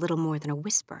voice is little more than a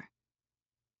whisper.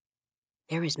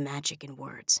 There is magic in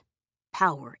words,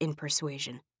 power in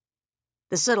persuasion.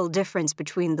 The subtle difference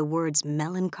between the words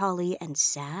melancholy and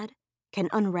sad can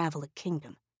unravel a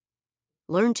kingdom.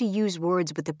 Learn to use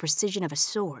words with the precision of a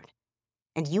sword,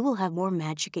 and you will have more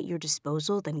magic at your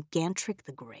disposal than Gantrick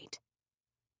the Great.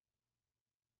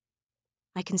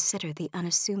 I consider the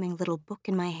unassuming little book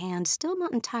in my hand, still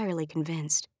not entirely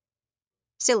convinced.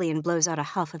 Cillian blows out a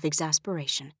huff of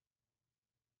exasperation.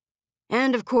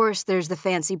 And of course, there's the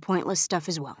fancy, pointless stuff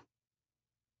as well.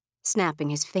 Snapping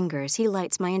his fingers, he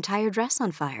lights my entire dress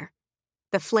on fire.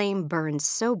 The flame burns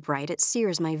so bright it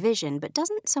sears my vision, but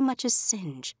doesn't so much as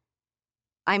singe.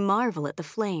 I marvel at the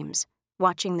flames,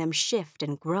 watching them shift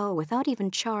and grow without even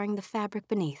charring the fabric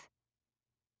beneath.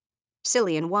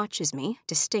 Cillian watches me,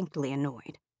 distinctly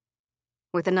annoyed.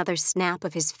 With another snap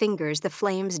of his fingers, the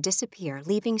flames disappear,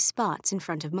 leaving spots in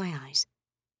front of my eyes.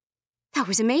 That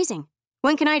was amazing.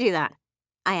 When can I do that?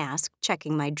 I ask,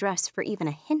 checking my dress for even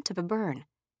a hint of a burn.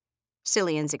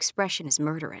 Cillian's expression is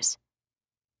murderous.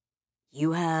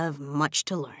 You have much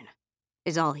to learn,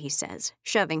 is all he says,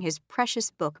 shoving his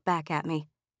precious book back at me.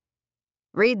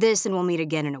 Read this and we'll meet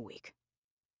again in a week.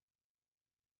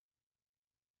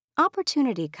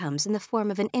 Opportunity comes in the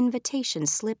form of an invitation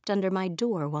slipped under my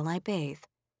door while I bathe.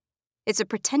 It's a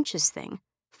pretentious thing,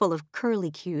 full of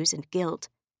curlicues and gilt,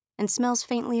 and smells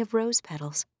faintly of rose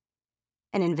petals.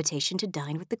 An invitation to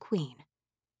dine with the Queen.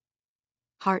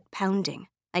 Heart pounding,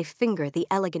 I finger the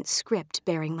elegant script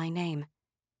bearing my name.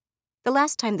 The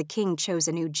last time the king chose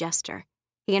a new jester,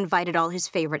 he invited all his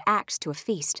favorite acts to a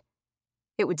feast.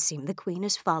 It would seem the Queen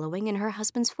is following in her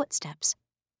husband's footsteps.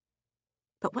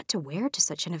 But what to wear to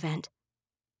such an event?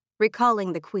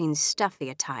 Recalling the Queen's stuffy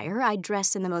attire, I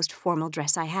dress in the most formal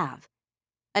dress I have,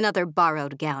 another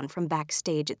borrowed gown from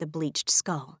backstage at the Bleached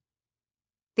Skull.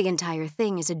 The entire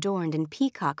thing is adorned in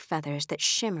peacock feathers that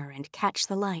shimmer and catch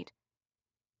the light.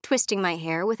 Twisting my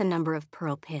hair with a number of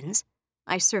pearl pins,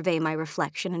 I survey my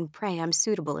reflection and pray I'm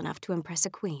suitable enough to impress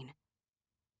a queen.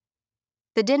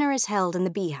 The dinner is held in the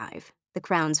Beehive, the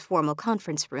Crown's formal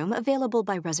conference room, available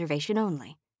by reservation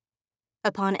only.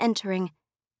 Upon entering,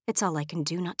 it's all I can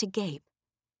do not to gape.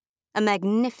 A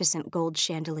magnificent gold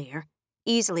chandelier,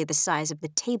 easily the size of the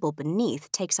table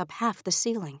beneath, takes up half the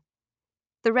ceiling.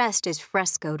 The rest is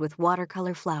frescoed with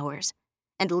watercolor flowers,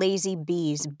 and lazy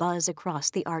bees buzz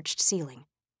across the arched ceiling.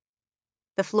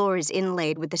 The floor is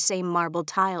inlaid with the same marble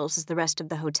tiles as the rest of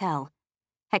the hotel,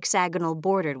 hexagonal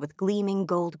bordered with gleaming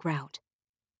gold grout.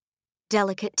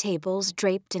 Delicate tables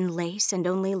draped in lace and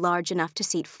only large enough to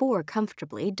seat 4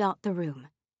 comfortably dot the room.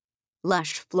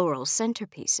 Lush floral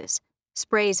centerpieces,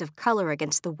 sprays of color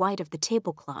against the white of the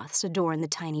tablecloths adorn the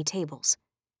tiny tables.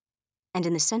 And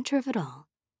in the center of it all,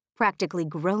 practically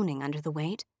groaning under the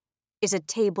weight, is a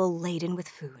table laden with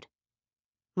food.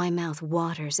 My mouth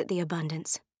waters at the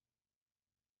abundance.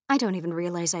 I don't even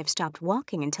realize I've stopped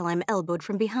walking until I'm elbowed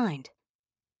from behind.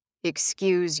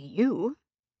 Excuse you?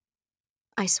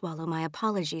 I swallow my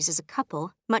apologies as a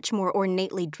couple, much more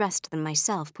ornately dressed than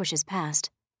myself, pushes past.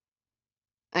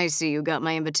 I see you got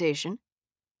my invitation.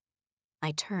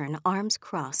 I turn, arms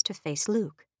crossed, to face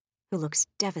Luke, who looks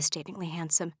devastatingly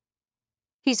handsome.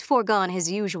 He's foregone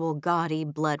his usual gaudy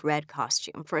blood-red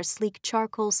costume for a sleek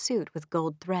charcoal suit with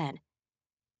gold thread.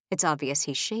 It's obvious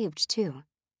he's shaved, too,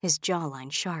 his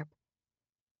jawline sharp.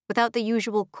 Without the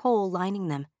usual kohl lining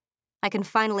them, I can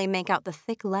finally make out the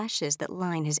thick lashes that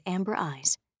line his amber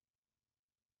eyes.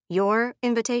 Your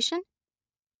invitation?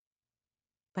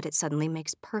 But it suddenly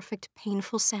makes perfect,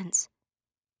 painful sense.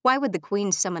 Why would the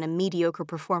Queen summon a mediocre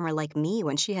performer like me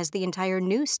when she has the entire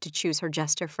noose to choose her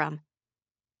jester from?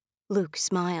 Luke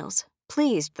smiles,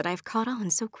 pleased that I've caught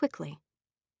on so quickly.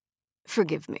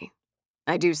 Forgive me.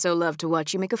 I do so love to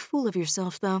watch you make a fool of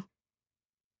yourself, though.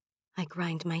 I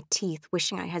grind my teeth,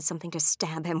 wishing I had something to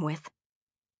stab him with.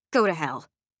 Go to hell.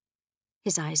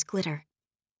 His eyes glitter.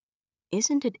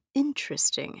 Isn't it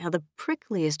interesting how the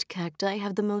prickliest cacti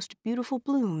have the most beautiful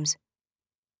blooms?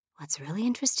 What's really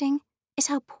interesting is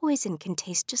how poison can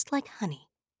taste just like honey,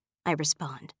 I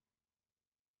respond.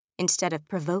 Instead of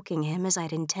provoking him as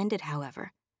I'd intended,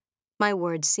 however, my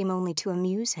words seem only to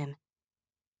amuse him.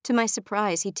 To my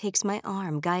surprise, he takes my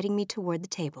arm, guiding me toward the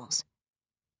tables.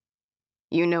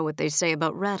 You know what they say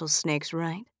about rattlesnakes,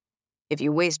 right? If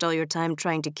you waste all your time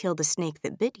trying to kill the snake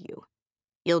that bit you,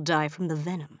 you'll die from the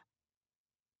venom.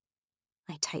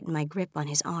 I tighten my grip on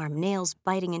his arm, nails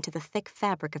biting into the thick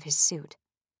fabric of his suit.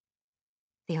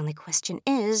 The only question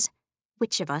is,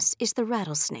 which of us is the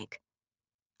rattlesnake?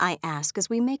 I ask as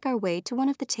we make our way to one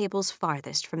of the tables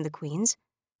farthest from the Queen's,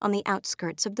 on the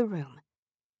outskirts of the room.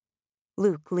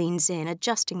 Luke leans in,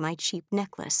 adjusting my cheap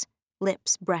necklace,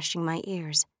 lips brushing my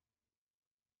ears.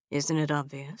 Isn't it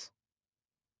obvious?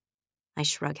 I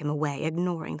shrug him away,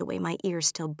 ignoring the way my ear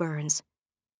still burns.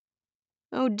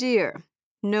 Oh dear,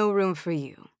 no room for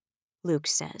you, Luke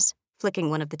says, flicking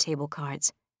one of the table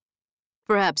cards.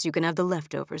 Perhaps you can have the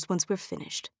leftovers once we're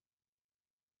finished.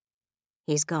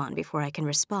 He's gone before I can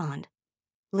respond,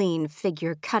 lean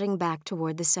figure cutting back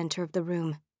toward the center of the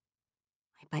room.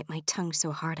 I bite my tongue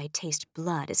so hard I taste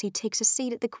blood as he takes a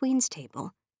seat at the Queen's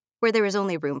table, where there is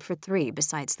only room for 3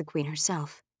 besides the Queen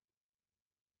herself.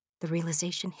 The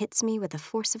realization hits me with the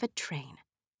force of a train.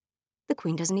 The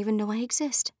Queen doesn't even know I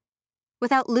exist.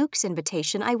 Without Luke's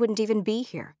invitation, I wouldn't even be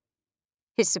here.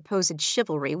 His supposed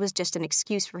chivalry was just an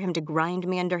excuse for him to grind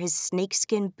me under his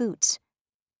snakeskin boots.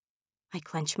 I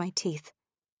clench my teeth,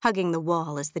 hugging the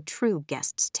wall as the true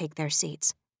guests take their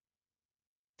seats.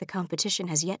 The competition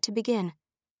has yet to begin,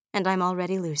 and I'm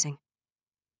already losing.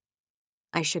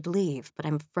 I should leave, but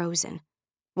I'm frozen,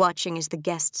 watching as the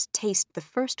guests taste the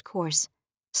first course,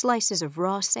 slices of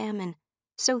raw salmon,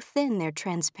 so thin they're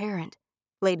transparent,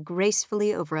 laid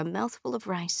gracefully over a mouthful of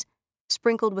rice,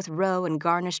 sprinkled with roe and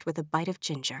garnished with a bite of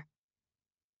ginger.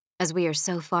 As we are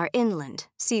so far inland,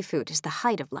 seafood is the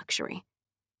height of luxury.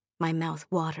 My mouth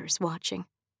waters watching.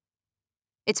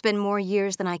 It's been more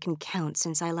years than I can count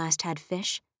since I last had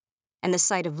fish, and the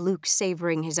sight of Luke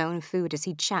savoring his own food as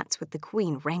he chats with the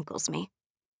Queen rankles me.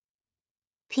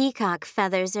 Peacock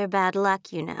feathers are bad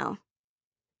luck, you know.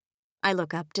 I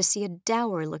look up to see a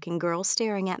dour-looking girl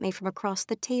staring at me from across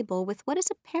the table with what is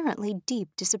apparently deep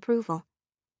disapproval.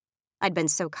 I'd been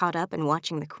so caught up in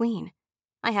watching the Queen,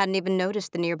 I hadn't even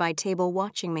noticed the nearby table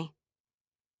watching me.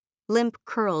 Limp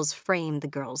curls frame the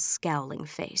girl's scowling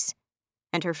face,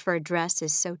 and her fur dress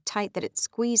is so tight that it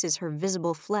squeezes her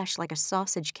visible flesh like a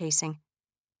sausage casing.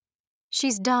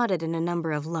 She's dotted in a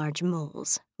number of large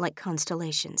moles, like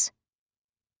constellations.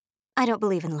 I don't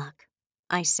believe in luck,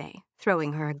 I say,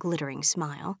 throwing her a glittering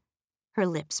smile. Her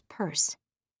lips purse.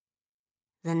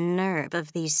 The nerve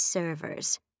of these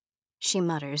servers, she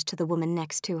mutters to the woman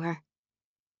next to her.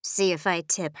 See if I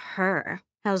tip her.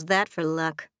 How's that for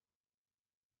luck?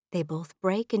 They both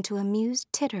break into amused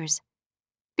titters.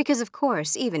 Because of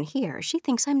course, even here, she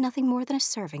thinks I'm nothing more than a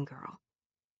serving girl.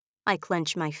 I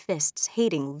clench my fists,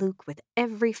 hating Luke with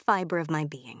every fiber of my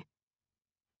being.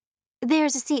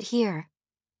 There's a seat here.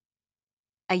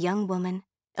 A young woman,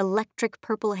 electric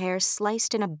purple hair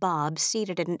sliced in a bob,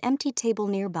 seated at an empty table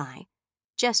nearby,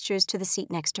 gestures to the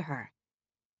seat next to her.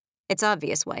 It's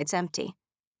obvious why it's empty.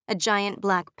 A giant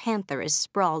black panther is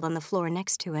sprawled on the floor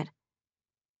next to it.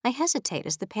 I hesitate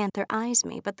as the panther eyes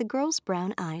me, but the girl's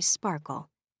brown eyes sparkle.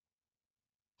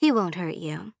 He won't hurt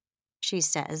you, she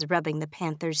says, rubbing the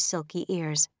panther's silky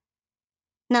ears.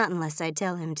 Not unless I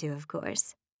tell him to, of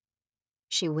course.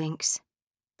 She winks.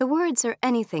 The words are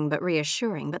anything but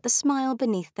reassuring, but the smile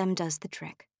beneath them does the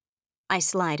trick. I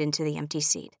slide into the empty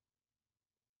seat.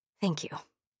 Thank you,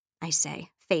 I say,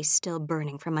 face still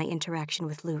burning from my interaction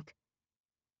with Luke.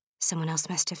 Someone else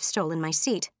must have stolen my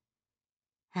seat.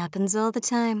 Happens all the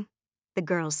time, the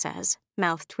girl says,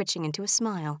 mouth twitching into a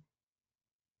smile.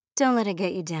 Don't let it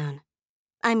get you down.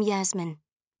 I'm Yasmin,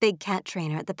 big cat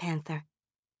trainer at the Panther.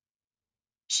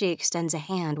 She extends a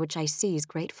hand, which I seize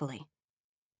gratefully.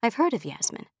 I've heard of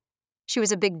Yasmin. She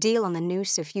was a big deal on the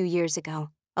Noose a few years ago,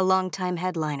 a long-time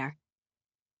headliner.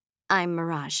 I'm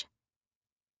Mirage.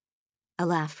 A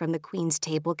laugh from the Queen's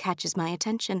table catches my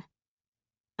attention.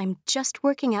 I'm just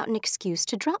working out an excuse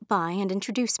to drop by and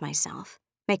introduce myself,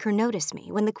 make her notice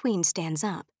me when the Queen stands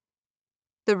up.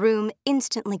 The room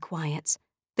instantly quiets,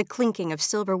 the clinking of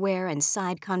silverware and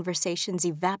side conversations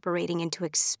evaporating into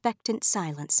expectant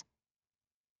silence.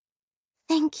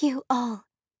 Thank you all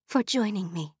for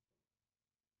joining me.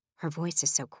 Her voice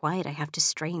is so quiet I have to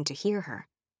strain to hear her.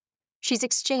 She's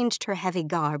exchanged her heavy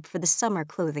garb for the summer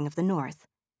clothing of the North,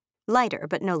 lighter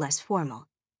but no less formal.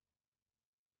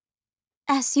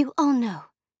 As you all know,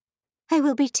 I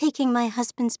will be taking my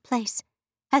husband's place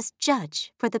as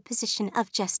judge for the position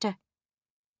of Jester.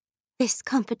 This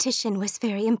competition was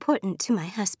very important to my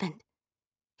husband.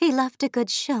 He loved a good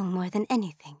show more than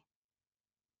anything.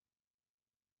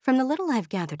 From the little I've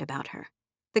gathered about her,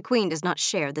 the Queen does not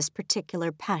share this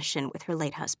particular passion with her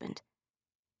late husband.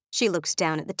 She looks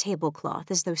down at the tablecloth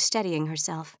as though steadying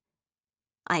herself.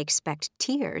 I expect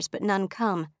tears, but none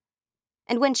come.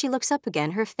 And when she looks up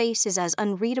again, her face is as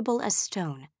unreadable as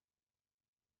stone.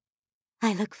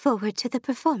 I look forward to the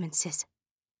performances.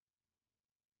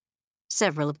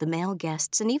 Several of the male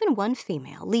guests and even one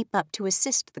female leap up to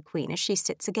assist the Queen as she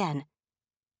sits again.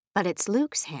 But it's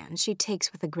Luke's hand she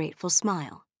takes with a grateful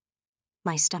smile.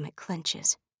 My stomach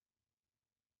clenches.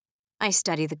 I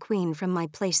study the Queen from my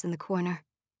place in the corner.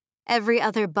 Every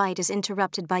other bite is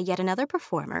interrupted by yet another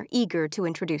performer eager to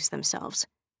introduce themselves.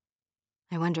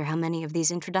 I wonder how many of these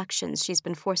introductions she's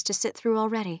been forced to sit through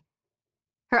already.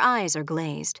 Her eyes are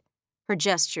glazed, her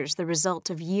gestures the result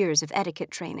of years of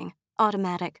etiquette training,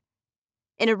 automatic.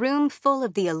 In a room full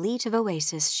of the elite of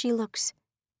Oasis, she looks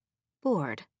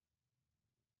bored.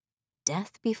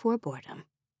 Death before boredom.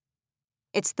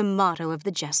 It's the motto of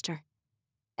the Jester.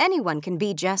 Anyone can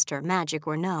be Jester, magic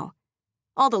or no.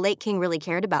 All the late king really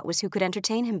cared about was who could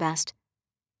entertain him best.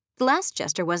 The last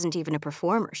Jester wasn't even a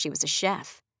performer, she was a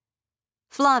chef.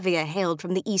 Flavia hailed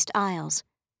from the East Isles,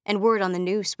 and word on the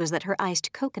Noose was that her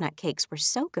iced coconut cakes were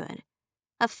so good.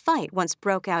 A fight once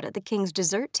broke out at the king's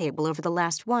dessert table over the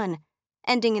last one,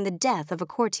 ending in the death of a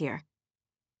courtier.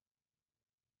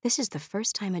 This is the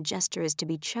first time a Jester is to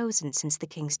be chosen since the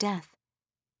king's death.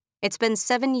 It's been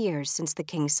 7 years since the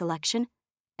king's selection,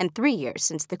 and 3 years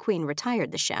since the Queen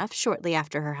retired the chef shortly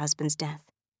after her husband's death.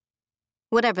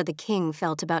 Whatever the king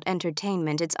felt about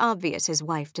entertainment, it's obvious his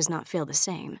wife does not feel the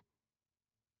same.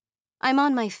 I'm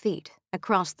on my feet,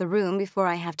 across the room before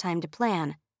I have time to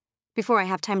plan, before I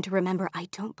have time to remember I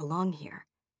don't belong here.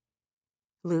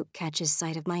 Luke catches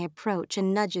sight of my approach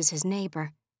and nudges his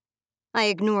neighbor. I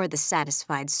ignore the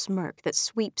satisfied smirk that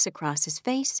sweeps across his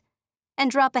face and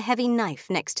drop a heavy knife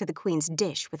next to the Queen's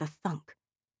dish with a thunk.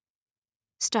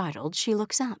 Startled, she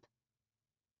looks up.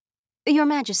 Your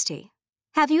Majesty,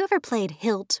 have you ever played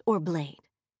hilt or blade?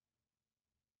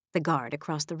 The guard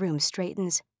across the room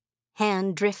straightens,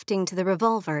 hand drifting to the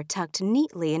revolver tucked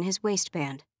neatly in his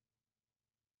waistband.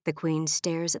 The Queen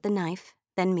stares at the knife,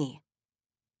 then me.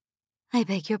 I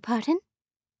beg your pardon?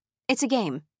 It's a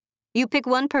game. You pick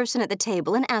one person at the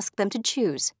table and ask them to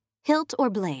choose, hilt or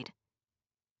blade.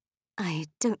 I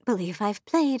don't believe I've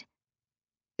played.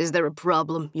 Is there a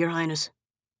problem, Your Highness?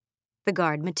 The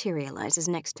guard materializes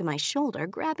next to my shoulder,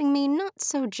 grabbing me not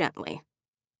so gently.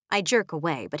 I jerk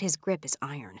away, but his grip is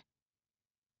iron.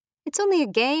 It's only a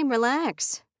game,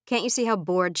 relax. Can't you see how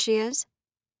bored she is?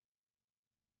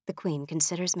 The Queen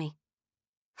considers me.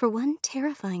 For one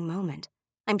terrifying moment,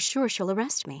 I'm sure she'll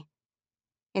arrest me.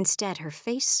 Instead, her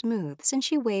face smooths and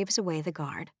she waves away the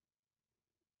guard.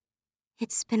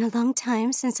 It's been a long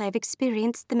time since I've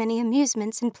experienced the many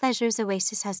amusements and pleasures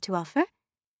Oasis has to offer.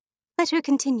 Let her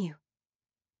continue.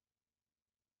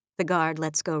 The guard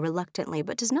lets go reluctantly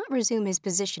but does not resume his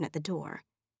position at the door,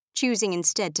 choosing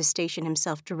instead to station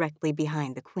himself directly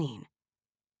behind the Queen.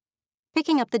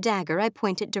 Picking up the dagger, I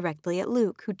point it directly at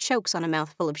Luke, who chokes on a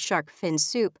mouthful of shark fin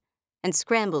soup and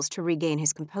scrambles to regain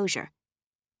his composure.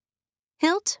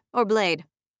 Hilt or blade?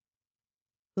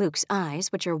 Luke's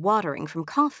eyes, which are watering from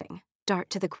coughing,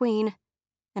 dart to the Queen,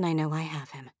 and I know I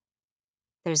have him.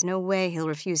 There's no way he'll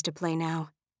refuse to play now.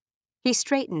 He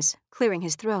straightens, clearing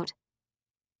his throat.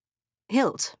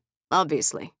 Hilt,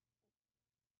 obviously.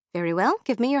 Very well,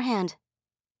 give me your hand.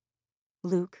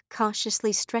 Luke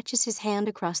cautiously stretches his hand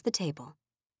across the table.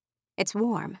 It's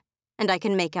warm, and I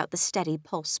can make out the steady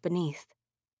pulse beneath.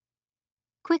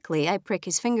 Quickly, I prick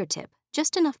his fingertip,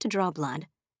 just enough to draw blood,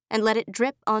 and let it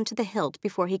drip onto the hilt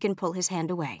before he can pull his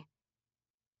hand away.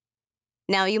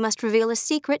 Now you must reveal a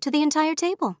secret to the entire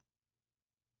table.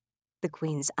 The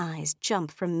Queen's eyes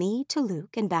jump from me to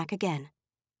Luke and back again.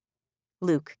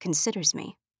 Luke considers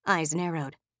me, eyes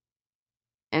narrowed.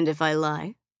 And if I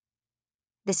lie?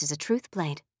 This is a truth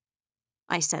blade.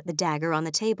 I set the dagger on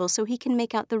the table so he can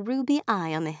make out the ruby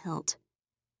eye on the hilt.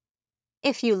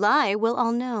 If you lie, we'll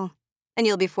all know, and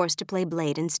you'll be forced to play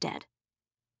blade instead.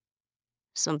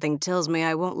 Something tells me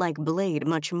I won't like blade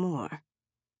much more,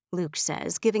 Luke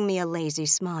says, giving me a lazy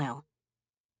smile.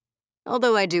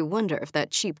 Although I do wonder if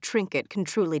that cheap trinket can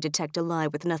truly detect a lie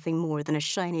with nothing more than a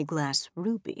shiny glass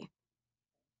ruby.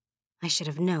 I should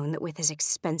have known that with his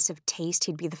expensive taste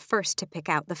he'd be the first to pick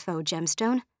out the faux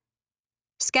gemstone.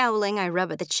 Scowling, I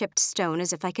rub at the chipped stone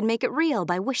as if I can make it real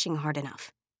by wishing hard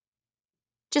enough.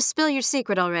 Just spill your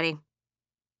secret already.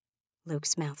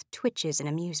 Luke's mouth twitches in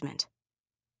amusement.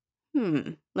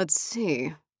 Let's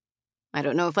see. I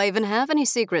don't know if I even have any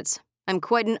secrets. I'm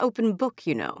quite an open book,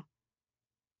 you know.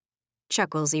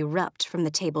 Chuckles erupt from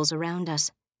the tables around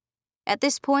us. At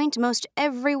this point, most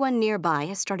everyone nearby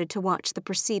has started to watch the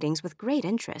proceedings with great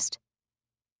interest.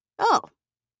 Oh,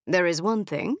 there is one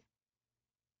thing.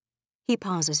 He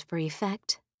pauses for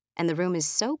effect, and the room is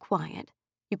so quiet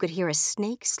you could hear a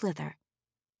snake slither.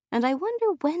 And I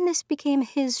wonder when this became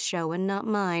his show and not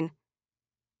mine.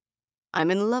 I'm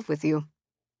in love with you.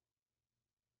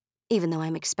 Even though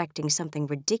I'm expecting something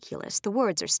ridiculous, the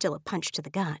words are still a punch to the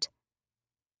gut.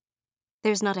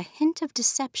 There's not a hint of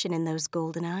deception in those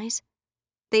golden eyes.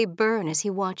 They burn as he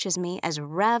watches me, as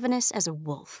ravenous as a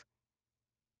wolf.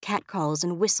 Catcalls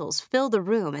and whistles fill the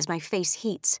room as my face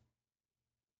heats.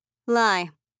 Lie,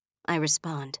 I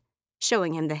respond,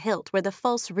 showing him the hilt where the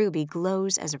false ruby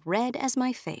glows as red as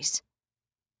my face.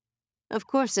 Of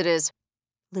course it is,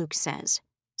 Luke says,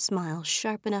 smile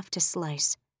sharp enough to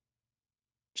slice.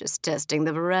 Just testing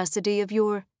the veracity of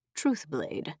your truth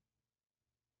blade.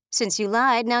 Since you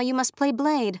lied, now you must play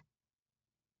blade.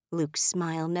 Luke's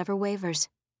smile never wavers.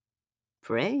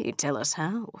 Pray tell us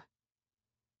how.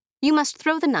 You must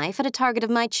throw the knife at a target of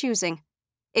my choosing.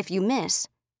 If you miss,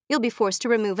 you'll be forced to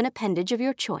remove an appendage of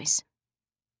your choice.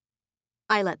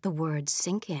 I let the words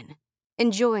sink in,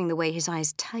 enjoying the way his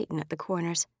eyes tighten at the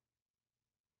corners.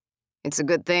 It's a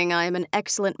good thing I am an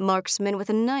excellent marksman with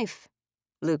a knife,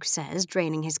 Luke says,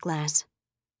 draining his glass.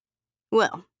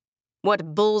 Well,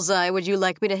 what bullseye would you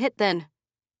like me to hit then?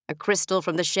 A crystal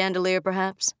from the chandelier,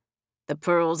 perhaps? The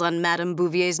pearls on Madame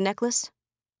Bouvier's necklace?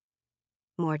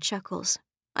 More chuckles.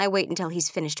 I wait until he's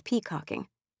finished peacocking.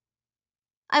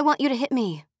 I want you to hit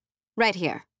me. Right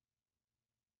here.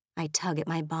 I tug at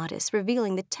my bodice,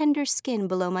 revealing the tender skin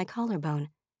below my collarbone.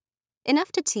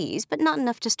 Enough to tease, but not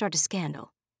enough to start a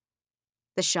scandal.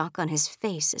 The shock on his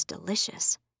face is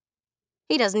delicious.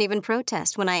 He doesn't even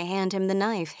protest when I hand him the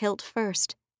knife, hilt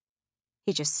first.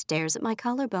 He just stares at my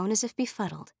collarbone as if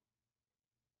befuddled.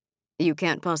 You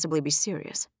can't possibly be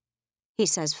serious, he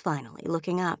says finally,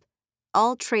 looking up,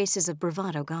 all traces of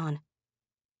bravado gone.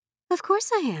 Of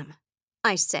course I am,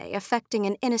 I say, affecting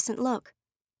an innocent look.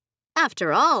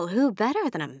 After all, who better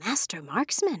than a master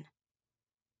marksman?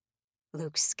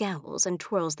 Luke scowls and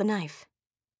twirls the knife.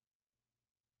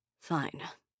 Fine.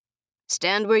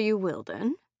 Stand where you will,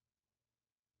 then.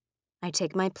 I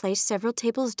take my place several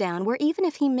tables down where even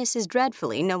if he misses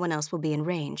dreadfully, no one else will be in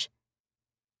range.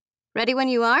 Ready when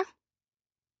you are?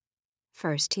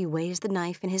 First, he weighs the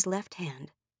knife in his left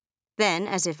hand. Then,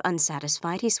 as if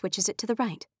unsatisfied, he switches it to the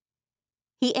right.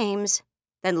 He aims,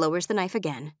 then lowers the knife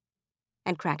again,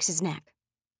 and cracks his neck.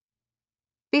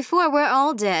 Before we're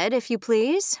all dead, if you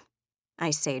please,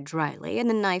 I say dryly, and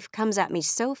the knife comes at me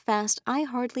so fast I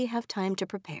hardly have time to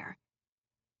prepare.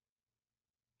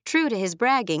 True to his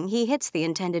bragging, he hits the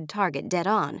intended target dead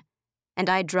on, and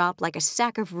I drop like a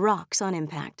sack of rocks on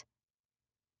impact.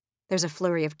 There's a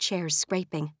flurry of chairs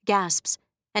scraping, gasps,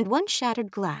 and one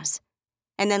shattered glass,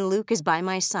 and then Luke is by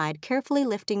my side, carefully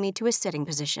lifting me to a sitting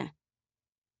position.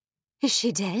 Is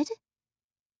she dead?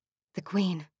 The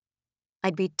Queen.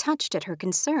 I'd be touched at her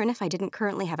concern if I didn't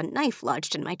currently have a knife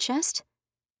lodged in my chest.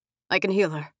 I can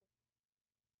heal her.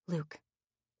 Luke.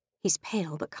 He's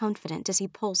pale but confident as he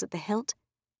pulls at the hilt.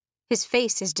 His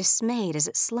face is dismayed as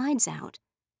it slides out,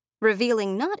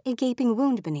 revealing not a gaping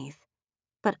wound beneath,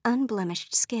 but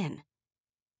unblemished skin.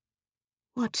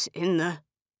 What in the...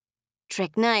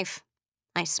 Trick knife,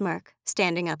 I smirk,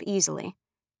 standing up easily.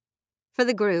 For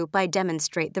the group, I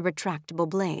demonstrate the retractable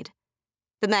blade.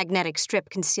 The magnetic strip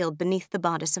concealed beneath the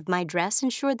bodice of my dress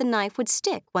ensured the knife would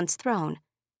stick once thrown.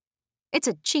 It's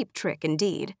a cheap trick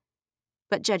indeed,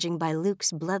 but judging by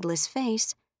Luke's bloodless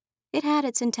face, it had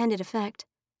its intended effect.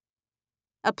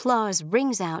 Applause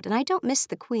rings out, and I don't miss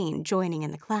the Queen joining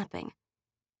in the clapping.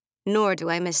 Nor do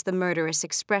I miss the murderous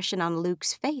expression on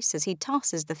Luke's face as he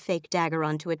tosses the fake dagger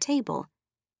onto a table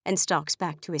and stalks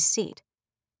back to his seat.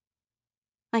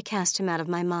 I cast him out of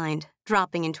my mind,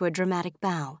 dropping into a dramatic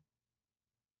bow.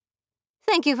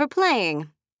 Thank you for playing.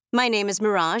 My name is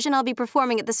Mirage, and I'll be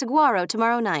performing at the Saguaro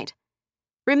tomorrow night.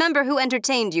 Remember who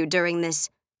entertained you during this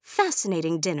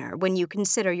fascinating dinner when you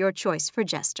consider your choice for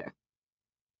Jester.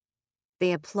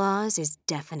 The applause is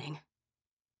deafening.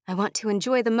 I want to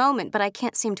enjoy the moment, but I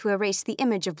can't seem to erase the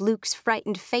image of Luke's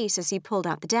frightened face as he pulled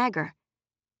out the dagger.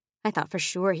 I thought for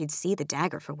sure he'd see the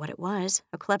dagger for what it was,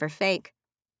 a clever fake.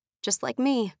 Just like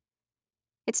me.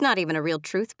 It's not even a real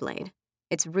truth blade.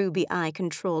 Its ruby eye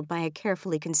controlled by a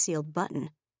carefully concealed button.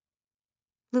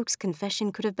 Luke's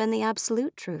confession could have been the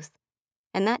absolute truth,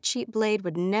 and that cheap blade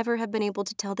would never have been able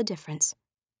to tell the difference.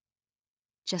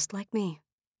 Just like me.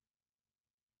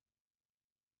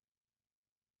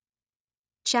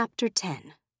 Chapter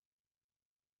 10.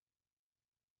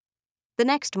 The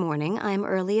next morning, I am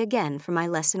early again for my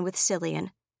lesson with Cillian,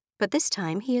 but this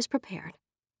time he is prepared.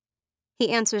 He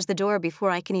answers the door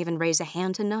before I can even raise a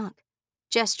hand to knock,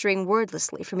 gesturing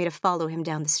wordlessly for me to follow him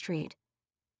down the street.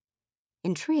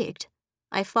 Intrigued,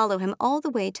 I follow him all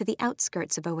the way to the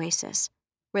outskirts of Oasis,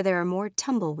 where there are more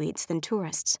tumbleweeds than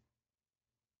tourists.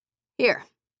 Here.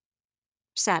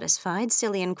 Satisfied,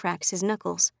 Cillian cracks his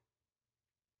knuckles.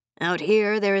 Out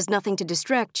here, there is nothing to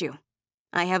distract you.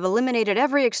 I have eliminated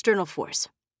every external force.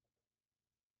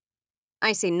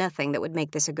 I see nothing that would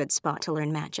make this a good spot to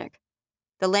learn magic.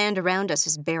 The land around us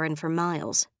is barren for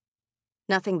miles.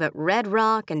 Nothing but red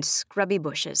rock and scrubby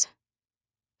bushes.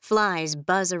 Flies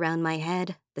buzz around my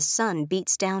head, the sun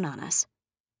beats down on us.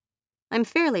 I'm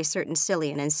fairly certain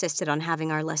Cillian insisted on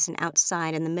having our lesson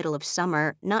outside in the middle of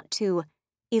summer, not to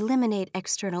eliminate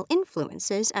external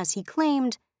influences, as he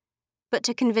claimed, but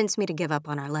to convince me to give up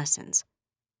on our lessons.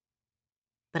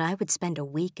 But I would spend a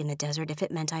week in the desert if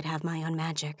it meant I'd have my own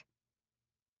magic.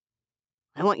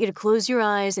 I want you to close your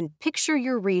eyes and picture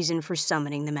your reason for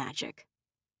summoning the magic.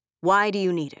 Why do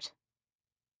you need it?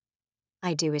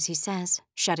 I do as he says,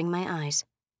 shutting my eyes.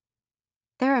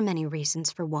 There are many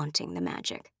reasons for wanting the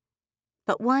magic,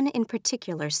 but one in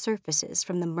particular surfaces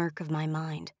from the murk of my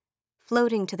mind,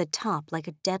 floating to the top like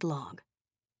a dead log.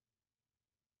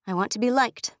 I want to be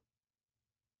liked.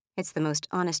 It's the most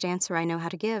honest answer I know how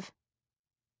to give.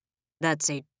 That's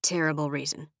a terrible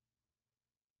reason.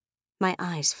 My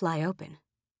eyes fly open.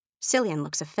 Cillian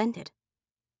looks offended.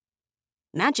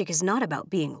 Magic is not about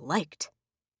being liked.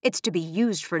 It's to be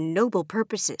used for noble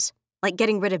purposes, like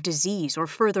getting rid of disease or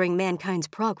furthering mankind's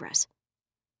progress.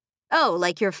 Oh,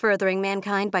 like you're furthering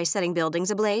mankind by setting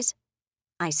buildings ablaze?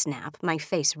 I snap, my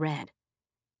face red.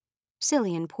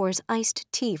 Cillian pours iced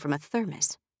tea from a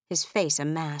thermos, his face a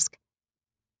mask.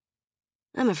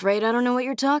 I'm afraid I don't know what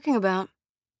you're talking about.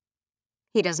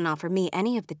 He doesn't offer me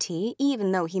any of the tea,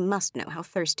 even though he must know how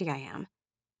thirsty I am.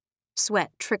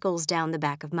 Sweat trickles down the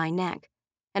back of my neck,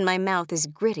 and my mouth is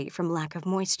gritty from lack of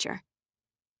moisture.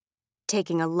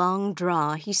 Taking a long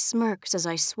draw, he smirks as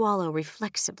I swallow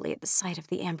reflexively at the sight of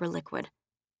the amber liquid.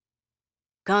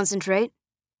 Concentrate,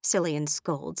 Cillian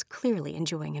scolds, clearly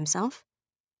enjoying himself.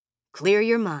 Clear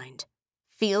your mind.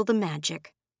 Feel the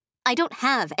magic. I don't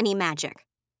have any magic.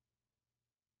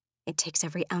 It takes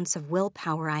every ounce of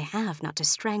willpower I have not to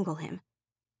strangle him.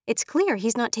 It's clear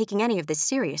he's not taking any of this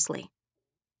seriously.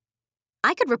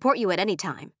 I could report you at any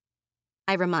time.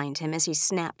 I remind him as he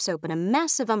snaps open a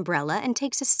massive umbrella and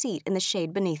takes a seat in the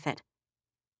shade beneath it.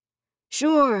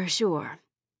 Sure,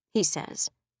 he says,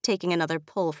 taking another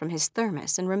pull from his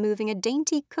thermos and removing a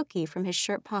dainty cookie from his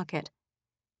shirt pocket.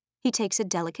 He takes a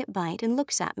delicate bite and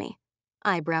looks at me,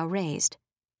 eyebrow raised.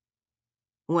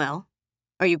 Well,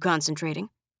 are you concentrating?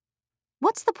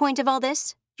 What's the point of all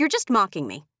this? You're just mocking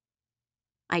me.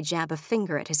 I jab a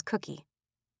finger at his cookie.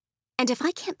 And if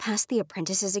I can't pass the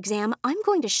apprentice's exam, I'm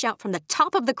going to shout from the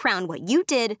top of the crown what you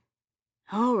did.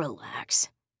 Oh, relax,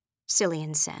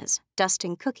 Cillian says,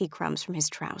 dusting cookie crumbs from his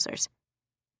trousers.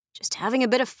 Just having a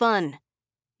bit of fun.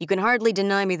 You can hardly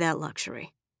deny me that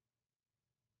luxury.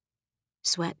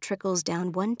 Sweat trickles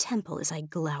down one temple as I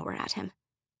glower at him.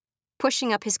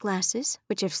 Pushing up his glasses,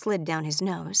 which have slid down his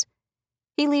nose,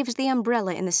 he leaves the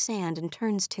umbrella in the sand and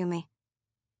turns to me.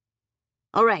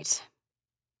 All right.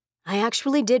 I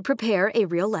actually did prepare a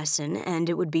real lesson, and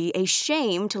it would be a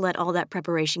shame to let all that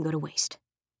preparation go to waste.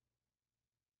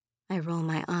 I roll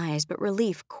my eyes, but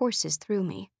relief courses through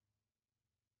me.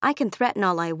 I can threaten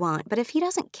all I want, but if he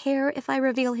doesn't care if I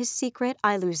reveal his secret,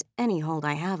 I lose any hold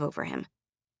I have over him.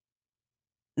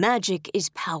 Magic is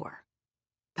power.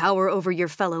 Power over your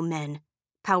fellow men.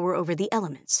 Power over the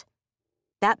elements.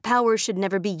 That power should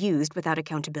never be used without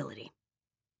accountability.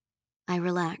 I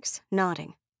relax,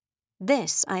 nodding.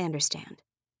 This I understand.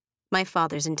 My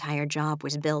father's entire job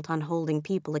was built on holding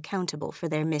people accountable for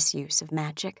their misuse of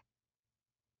magic.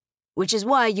 Which is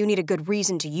why you need a good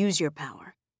reason to use your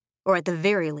power. Or at the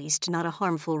very least, not a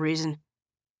harmful reason.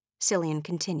 Cillian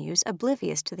continues,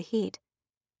 oblivious to the heat.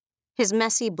 His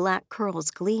messy black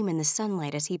curls gleam in the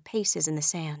sunlight as he paces in the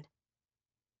sand.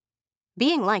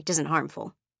 Being liked isn't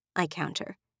harmful, I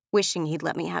counter, wishing he'd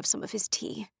let me have some of his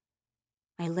tea.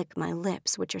 I lick my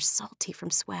lips, which are salty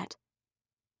from sweat.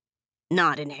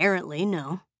 Not inherently,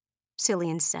 no,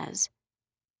 Cillian says.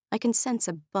 I can sense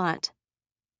a but.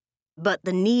 But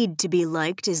the need to be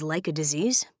liked is like a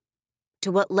disease.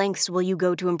 To what lengths will you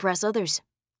go to impress others?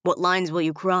 What lines will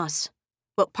you cross?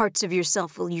 What parts of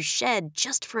yourself will you shed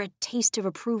just for a taste of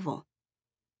approval?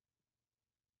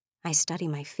 I study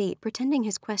my feet, pretending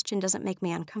his question doesn't make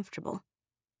me uncomfortable.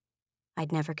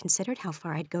 I'd never considered how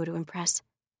far I'd go to impress.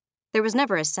 There was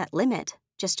never a set limit,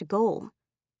 just a goal.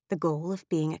 The goal of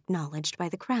being acknowledged by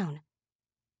the crown.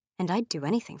 And I'd do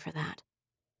anything for that.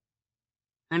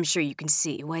 I'm sure you can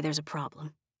see why there's a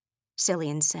problem,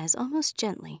 Cillian says almost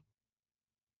gently.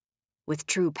 With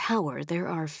true power, there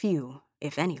are few,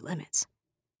 if any, limits.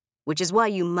 Which is why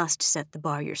you must set the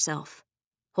bar yourself.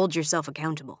 Hold yourself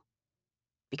accountable.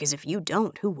 Because if you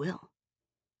don't, who will?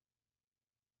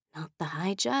 Not the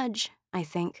High Judge, I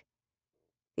think.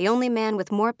 The only man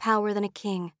with more power than a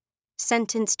king,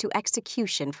 sentenced to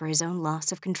execution for his own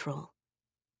loss of control.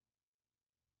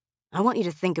 I want you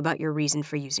to think about your reason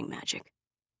for using magic.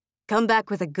 Come back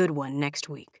with a good one next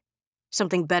week.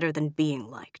 Something better than being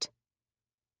liked.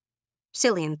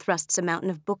 Cillian thrusts a mountain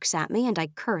of books at me, and I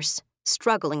curse,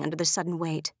 struggling under the sudden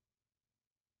weight.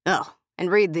 Oh, and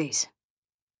read these.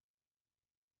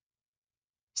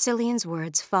 Cillian's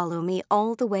words follow me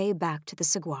all the way back to the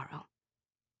saguaro.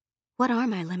 What are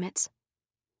my limits?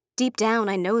 Deep down,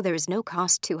 I know there is no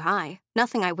cost too high,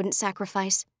 nothing I wouldn't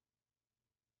sacrifice.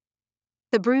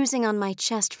 The bruising on my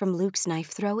chest from Luke's knife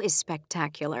throw is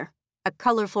spectacular, a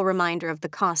colorful reminder of the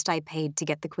cost I paid to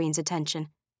get the Queen's attention.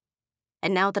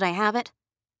 And now that I have it,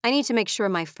 I need to make sure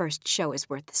my first show is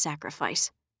worth the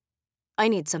sacrifice. I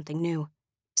need something new,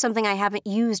 something I haven't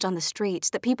used on the streets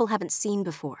that people haven't seen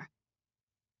before.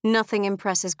 Nothing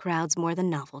impresses crowds more than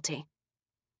novelty.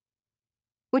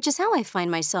 Which is how I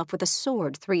find myself with a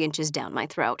sword 3 inches down my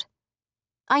throat.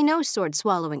 I know sword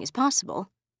swallowing is possible.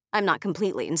 I'm not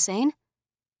completely insane.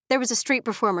 There was a street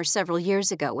performer several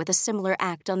years ago with a similar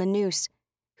act on the noose,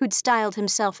 who'd styled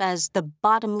himself as the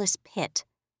Bottomless Pit.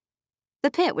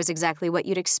 The pit was exactly what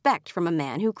you'd expect from a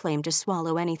man who claimed to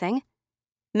swallow anything.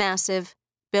 Massive,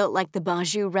 built like the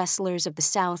Bajau wrestlers of the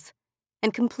South,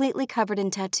 and completely covered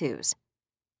in tattoos.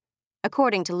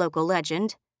 According to local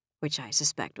legend, which I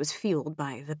suspect was fueled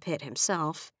by the pit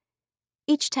himself,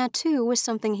 each tattoo was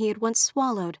something he had once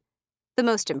swallowed, the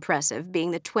most impressive being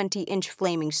the 20-inch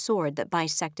flaming sword that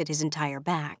bisected his entire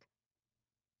back.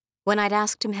 When I'd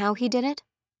asked him how he did it,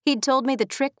 he'd told me the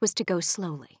trick was to go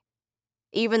slowly.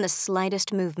 Even the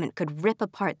slightest movement could rip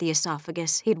apart the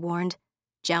esophagus, he'd warned,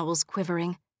 jowls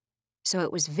quivering, so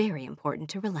it was very important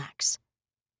to relax.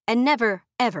 And never,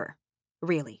 ever,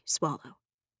 really swallow.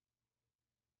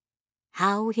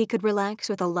 How he could relax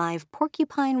with a live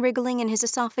porcupine wriggling in his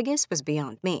esophagus was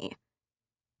beyond me.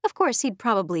 Of course, he'd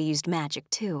probably used magic,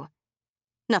 too.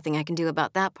 Nothing I can do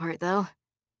about that part, though.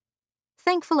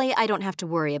 Thankfully, I don't have to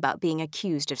worry about being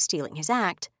accused of stealing his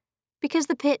act, because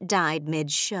the pit died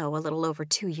mid-show a little over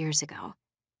 2 years ago.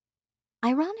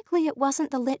 Ironically, it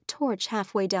wasn't the lit torch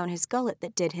halfway down his gullet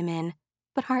that did him in,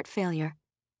 but heart failure.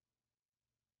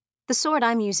 The sword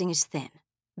I'm using is thin,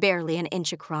 barely an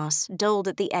inch across, dulled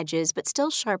at the edges, but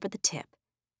still sharp at the tip.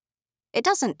 It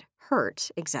doesn't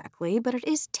hurt, exactly, but it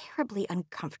is terribly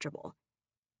uncomfortable.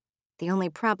 The only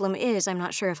problem is I'm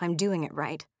not sure if I'm doing it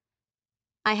right.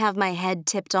 I have my head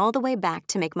tipped all the way back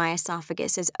to make my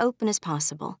esophagus as open as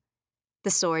possible. The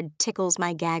sword tickles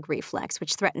my gag reflex,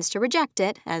 which threatens to reject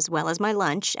it, as well as my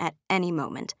lunch, at any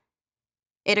moment.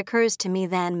 It occurs to me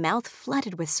then, mouth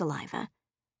flooded with saliva,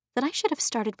 that I should have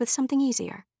started with something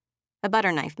easier. A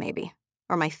butter knife, maybe,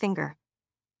 or my finger.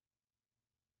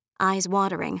 Eyes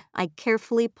watering, I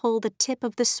carefully pull the tip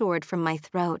of the sword from my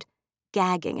throat,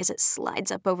 gagging as it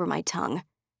slides up over my tongue.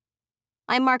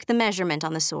 I mark the measurement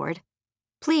on the sword,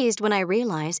 pleased when I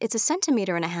realize it's 1.5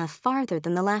 centimeters farther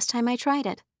than the last time I tried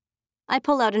it. I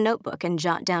pull out a notebook and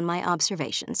jot down my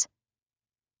observations.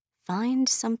 Find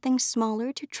something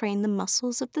smaller to train the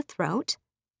muscles of the throat.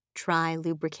 Try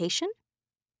lubrication.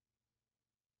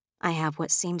 I have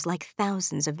what seems like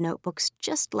thousands of notebooks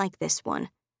just like this one,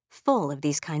 full of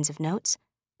these kinds of notes,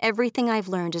 everything I've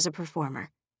learned as a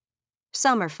performer.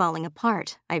 Some are falling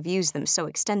apart, I've used them so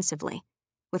extensively,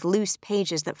 with loose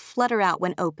pages that flutter out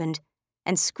when opened,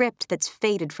 and script that's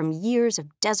faded from years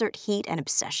of desert heat and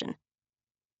obsession.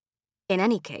 In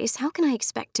any case, how can I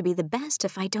expect to be the best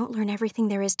if I don't learn everything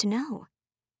there is to know?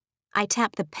 I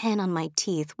tap the pen on my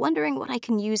teeth, wondering what I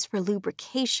can use for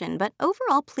lubrication, but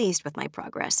overall pleased with my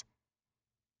progress.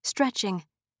 Stretching,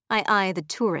 I eye the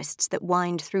tourists that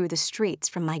wind through the streets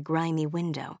from my grimy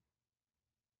window.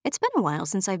 It's been a while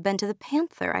since I've been to the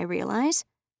Panther, I realize.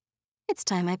 It's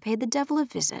time I paid the devil a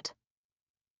visit.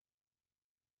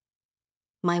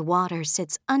 My water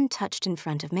sits untouched in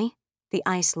front of me, the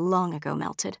ice long ago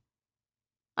melted.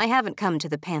 I haven't come to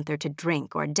the Panther to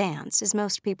drink or dance, as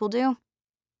most people do.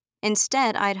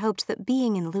 Instead, I'd hoped that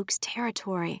being in Luke's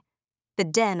territory, the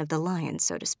den of the lion,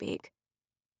 so to speak,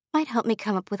 might help me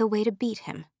come up with a way to beat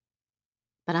him.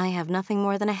 But I have nothing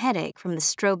more than a headache from the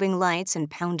strobing lights and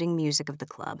pounding music of the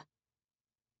club.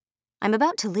 I'm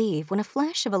about to leave when a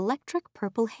flash of electric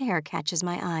purple hair catches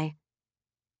my eye.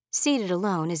 Seated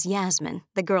alone is Yasmin,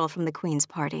 the girl from the Queen's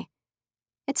party.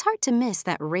 It's hard to miss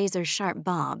that razor-sharp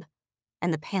bob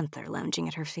and the Panther lounging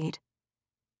at her feet.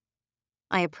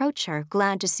 I approach her,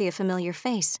 glad to see a familiar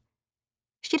face.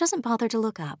 She doesn't bother to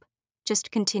look up, just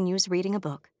continues reading a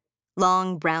book,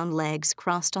 long brown legs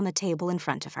crossed on the table in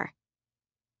front of her.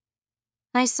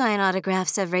 "I sign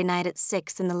autographs every night at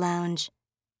 6 in the lounge,"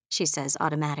 she says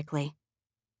automatically.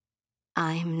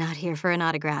 "I'm not here for an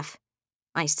autograph,"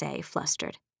 I say,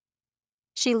 flustered.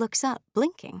 She looks up,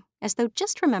 blinking, as though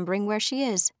just remembering where she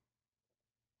is.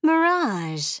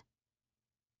 "Mirage!"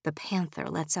 The Panther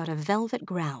lets out a velvet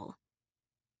growl.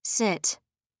 "Sit,"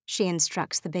 she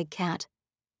instructs the big cat.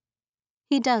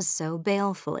 He does so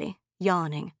balefully,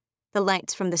 yawning, the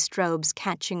lights from the strobes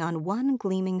catching on one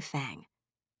gleaming fang.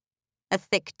 A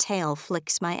thick tail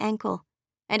flicks my ankle,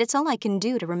 and it's all I can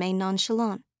do to remain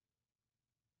nonchalant.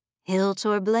 "Hilt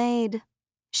or blade,"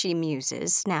 she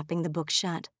muses, snapping the book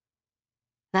shut.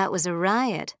 "That was a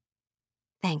riot."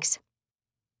 "Thanks."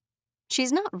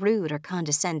 She's not rude or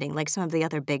condescending like some of the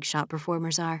other big shot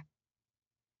performers are.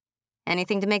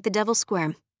 "Anything to make the devil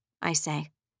squirm," I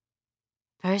say.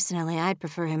 Personally, I'd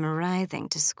prefer him writhing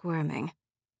to squirming.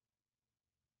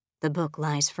 The book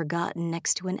lies forgotten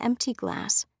next to an empty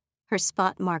glass, her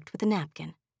spot marked with a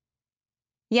napkin.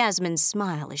 Yasmin's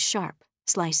smile is sharp,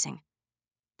 slicing.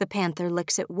 The Panther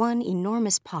licks at one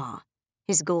enormous paw,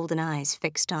 his golden eyes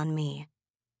fixed on me.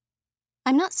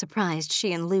 I'm not surprised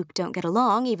she and Luke don't get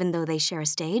along, even though they share a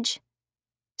stage.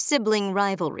 Sibling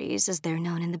rivalries, as they're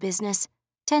known in the business,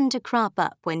 tend to crop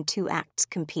up when two acts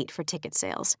compete for ticket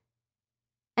sales.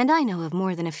 And I know of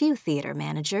more than a few theater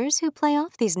managers who play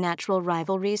off these natural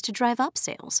rivalries to drive up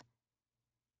sales.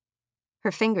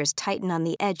 Her fingers tighten on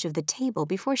the edge of the table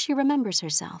before she remembers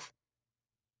herself.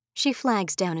 She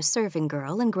flags down a serving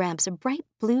girl and grabs a bright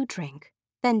blue drink,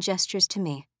 then gestures to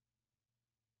me.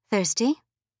 "Thirsty?"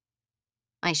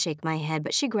 I shake my head,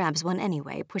 but she grabs one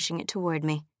anyway, pushing it toward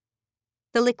me.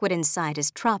 The liquid inside is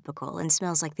tropical and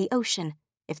smells like the ocean,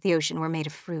 if the ocean were made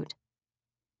of fruit.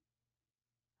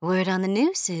 "Word on the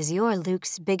news is you're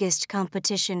Luke's biggest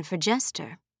competition for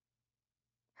Jester."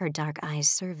 Her dark eyes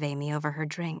survey me over her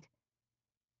drink.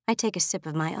 I take a sip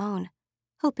of my own,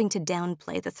 hoping to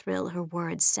downplay the thrill her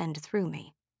words send through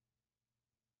me.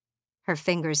 Her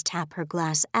fingers tap her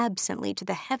glass absently to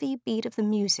the heavy beat of the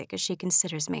music as she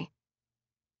considers me.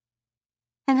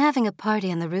 "I'm having a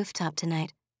party on the rooftop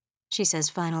tonight," she says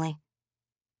finally.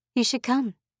 "You should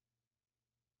come."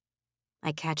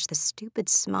 I catch the stupid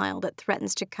smile that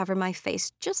threatens to cover my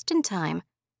face just in time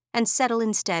and settle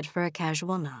instead for a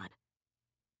casual nod.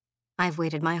 I've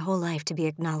waited my whole life to be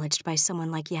acknowledged by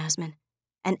someone like Yasmin,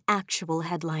 an actual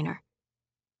headliner.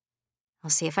 I'll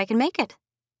see if I can make it.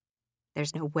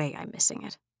 There's no way I'm missing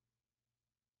it.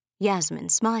 Yasmin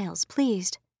smiles,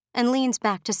 pleased, and leans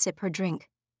back to sip her drink.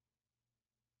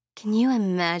 "Can you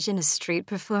imagine a street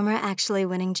performer actually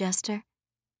winning Jester?"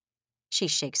 She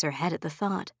shakes her head at the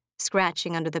thought,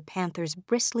 scratching under the Panther's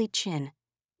bristly chin.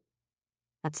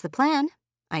 "That's the plan,"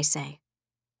 I say.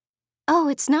 "Oh,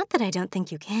 it's not that I don't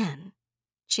think you can,"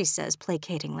 she says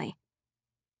placatingly.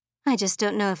 "I just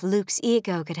don't know if Luke's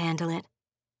ego could handle it."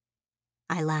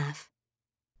 I laugh.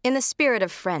 In the spirit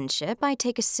of friendship, I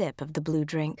take a sip of the blue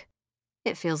drink.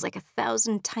 It feels like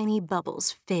 1,000 tiny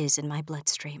bubbles fizz in my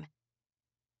bloodstream.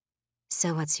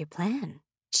 "So what's your plan?"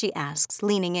 she asks,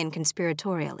 leaning in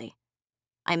conspiratorially.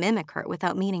 I mimic her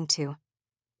without meaning to.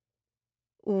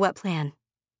 "What plan?"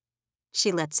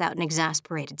 She lets out an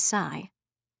exasperated sigh.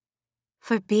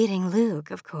 "For beating Luke,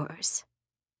 of course."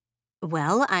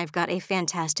 "Well, I've got a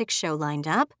fantastic show lined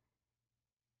up."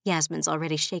 Yasmin's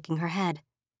already shaking her head.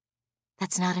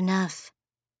 That's not enough.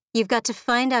 You've got to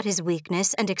find out his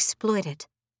weakness and exploit it.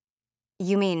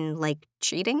 You mean, like,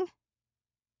 cheating?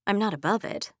 I'm not above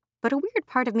it, but a weird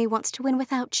part of me wants to win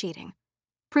without cheating.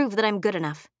 Prove that I'm good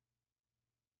enough.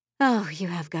 Oh, you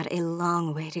have got a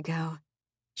long way to go,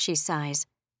 she sighs.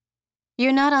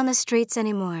 You're not on the streets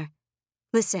anymore.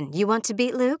 Listen, you want to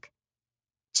beat Luke?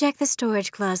 Check the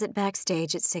storage closet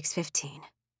backstage at 6:15.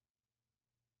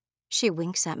 She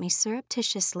winks at me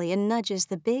surreptitiously and nudges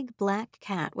the big black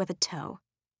cat with a toe.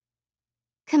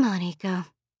 Come on, Eco.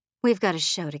 We've got a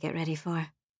show to get ready for.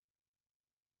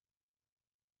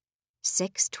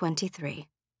 6:23.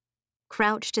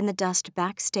 Crouched in the dust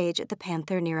backstage at the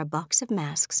Panther near a box of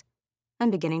masks, I'm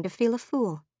beginning to feel a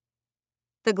fool.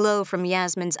 The glow from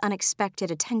Yasmin's unexpected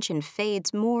attention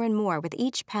fades more and more with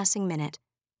each passing minute,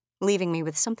 leaving me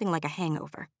with something like a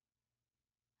hangover.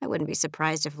 I wouldn't be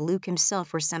surprised if Luke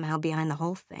himself were somehow behind the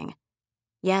whole thing.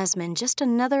 Yasmin just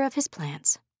another of his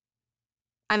plants.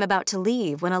 I'm about to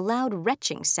leave when a loud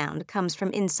retching sound comes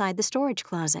from inside the storage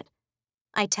closet.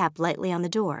 I tap lightly on the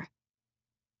door.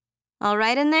 All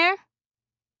right in there?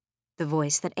 The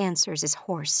voice that answers is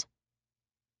hoarse.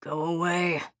 Go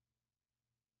away.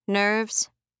 Nerves?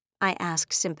 I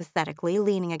ask sympathetically,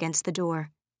 leaning against the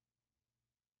door.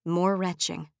 More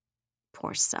retching.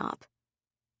 Poor sop.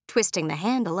 Twisting the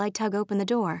handle, I tug open the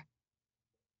door.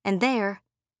 And there,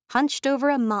 hunched over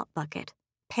a mop bucket,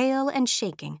 pale and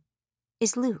shaking,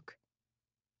 is Luke.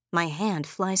 My hand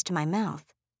flies to my mouth.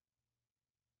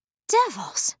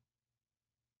 Devils!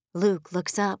 Luke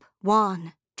looks up,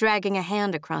 wan, dragging a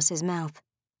hand across his mouth.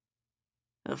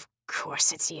 Of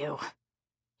course it's you,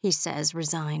 he says,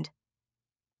 resigned.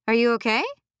 Are you okay?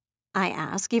 I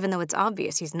ask, even though it's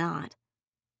obvious he's not.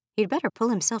 He'd better pull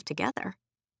himself together.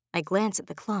 I glance at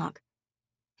the clock.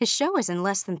 His show is in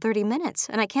less than 30 minutes,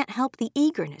 and I can't help the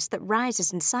eagerness that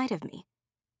rises inside of me.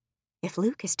 If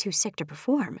Luke is too sick to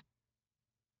perform...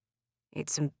 Ate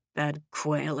some bad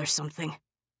quail or something,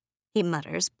 he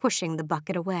mutters, pushing the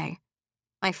bucket away.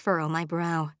 I furrow my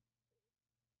brow.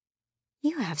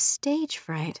 You have stage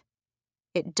fright.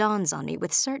 It dawns on me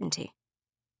with certainty.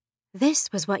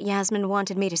 This was what Yasmin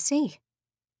wanted me to see.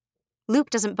 Luke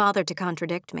doesn't bother to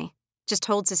contradict me, just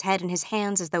holds his head in his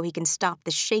hands as though he can stop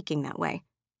the shaking that way.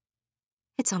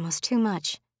 It's almost too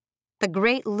much. The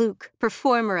great Luke,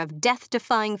 performer of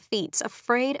death-defying feats,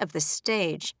 afraid of the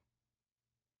stage.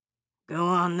 Go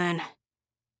on, then,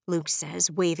 Luke says,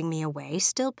 waving me away,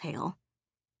 still pale.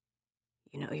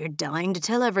 You know you're dying to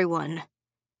tell everyone.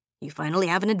 You finally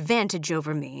have an advantage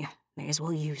over me. May as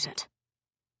well use it.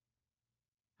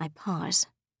 I pause.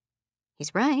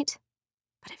 He's right,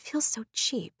 but it feels so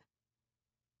cheap.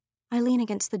 I lean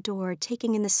against the door,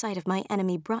 taking in the sight of my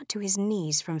enemy brought to his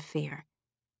knees from fear.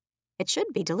 It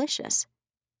should be delicious,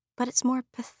 but it's more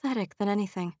pathetic than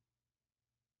anything.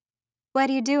 Why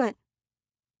do you do it?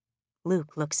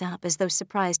 Luke looks up as though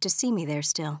surprised to see me there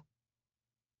still.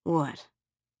 What?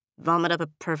 Vomit up a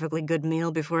perfectly good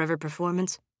meal before every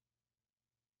performance?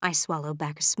 I swallow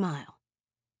back a smile.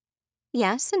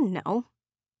 Yes and no.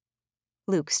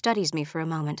 Luke studies me for a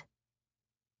moment.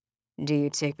 Do you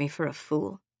take me for a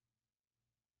fool?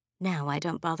 Now I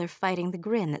don't bother fighting the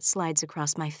grin that slides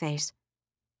across my face.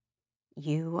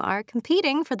 You are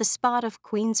competing for the spot of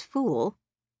Queen's Fool.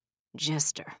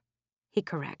 Jester, he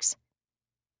corrects.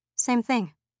 Same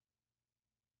thing.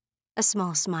 A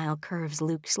small smile curves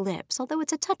Luke's lips, although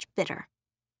it's a touch bitter.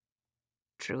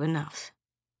 True enough.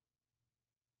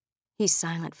 He's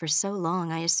silent for so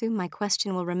long I assume my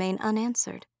question will remain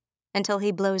unanswered, until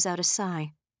he blows out a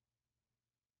sigh.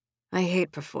 I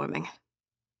hate performing.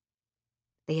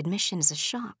 The admission is a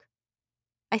shock.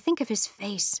 I think of his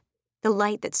face, the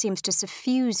light that seems to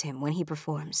suffuse him when he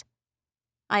performs.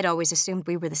 I'd always assumed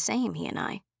we were the same, he and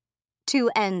I. Two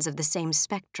ends of the same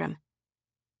spectrum.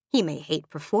 He may hate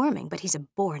performing, but he's a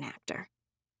born actor.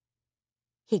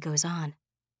 He goes on.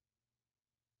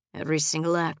 Every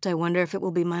single act, I wonder if it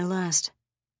will be my last.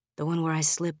 The one where I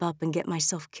slip up and get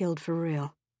myself killed for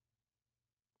real.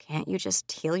 Can't you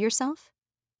just heal yourself?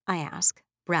 I ask,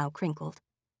 brow crinkled.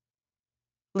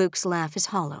 Luke's laugh is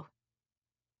hollow.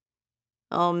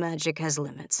 All magic has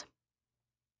limits.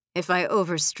 If I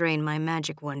overstrain my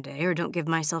magic one day or don't give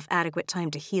myself adequate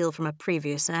time to heal from a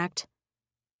previous act,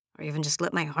 or even just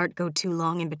let my heart go too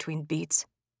long in between beats.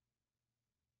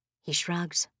 He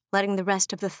shrugs, letting the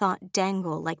rest of the thought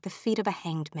dangle like the feet of a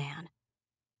hanged man.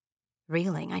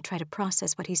 Reeling, I try to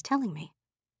process what he's telling me.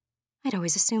 I'd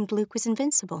always assumed Luke was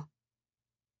invincible.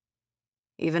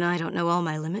 Even I don't know all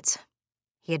my limits,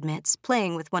 he admits,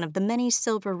 playing with one of the many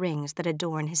silver rings that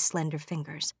adorn his slender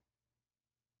fingers.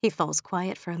 He falls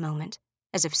quiet for a moment,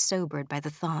 as if sobered by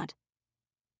the thought.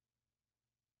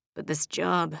 But this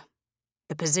job,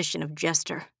 the position of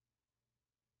Jester,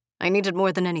 I need it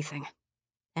more than anything,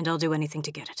 and I'll do anything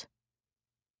to get it.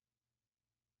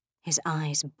 His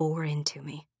eyes bore into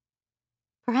me.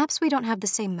 Perhaps we don't have the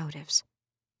same motives,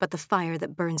 but the fire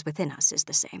that burns within us is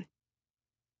the same.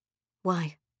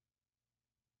 Why?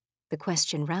 The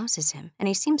question rouses him, and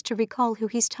he seems to recall who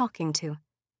he's talking to.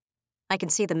 I can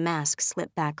see the mask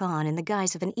slip back on in the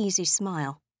guise of an easy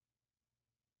smile.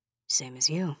 Same as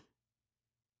you.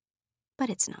 But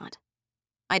it's not.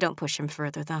 I don't push him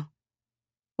further, though.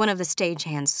 One of the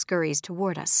stagehands scurries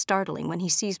toward us, startling when he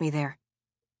sees me there.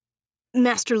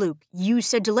 Master Luke, you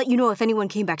said to let you know if anyone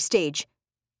came backstage.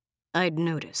 I'd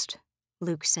noticed,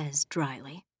 Luke says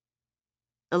dryly.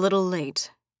 A little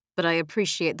late, but I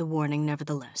appreciate the warning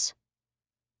nevertheless.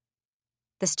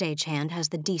 The stagehand has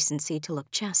the decency to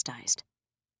look chastised.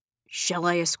 Shall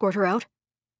I escort her out?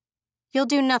 You'll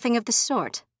do nothing of the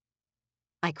sort.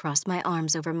 I cross my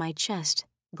arms over my chest,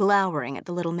 glowering at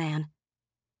the little man.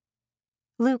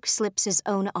 Luke slips his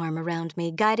own arm around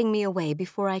me, guiding me away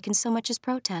before I can so much as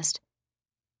protest.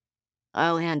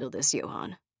 I'll handle this,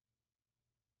 Johann.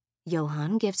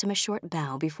 Johann gives him a short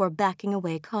bow before backing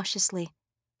away cautiously,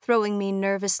 throwing me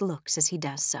nervous looks as he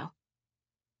does so.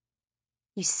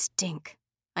 You stink,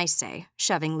 I say,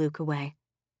 shoving Luke away.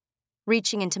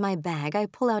 Reaching into my bag, I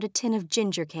pull out a tin of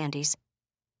ginger candies.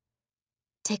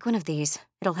 Take one of these.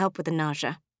 It'll help with the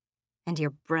nausea. And your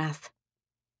breath.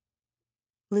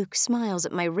 Luke smiles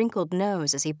at my wrinkled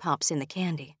nose as he pops in the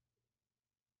candy.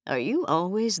 Are you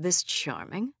always this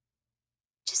charming?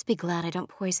 Just be glad I don't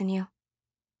poison you.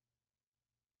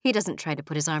 He doesn't try to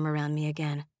put his arm around me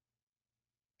again.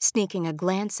 Sneaking a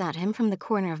glance at him from the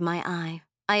corner of my eye,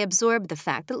 I absorb the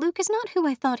fact that Luke is not who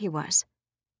I thought he was.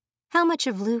 How much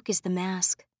of Luke is the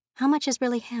mask? How much is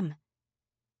really him?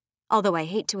 Although I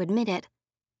hate to admit it,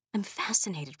 I'm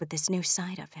fascinated with this new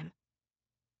side of him.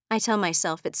 I tell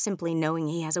myself it's simply knowing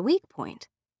he has a weak point.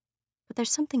 But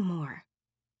there's something more.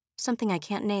 Something I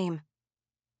can't name.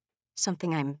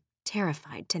 Something I'm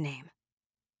terrified to name.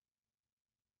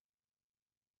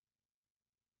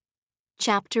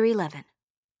 Chapter 11.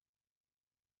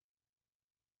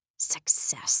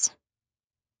 Success.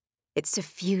 It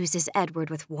suffuses Edward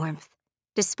with warmth,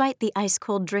 despite the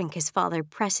ice-cold drink his father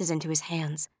presses into his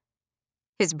hands.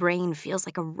 His brain feels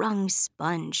like a wrung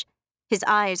sponge. His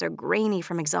eyes are grainy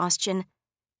from exhaustion,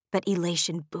 but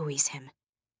elation buoys him.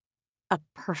 A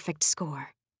perfect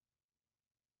score.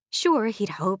 Sure, he'd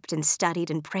hoped and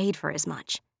studied and prayed for as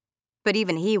much, but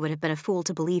even he would have been a fool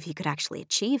to believe he could actually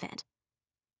achieve it.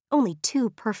 Only 2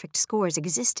 perfect scores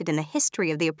existed in the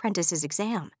history of the apprentice's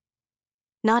exam.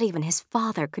 Not even his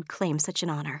father could claim such an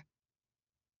honor.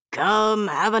 Come,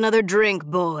 have another drink,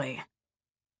 boy.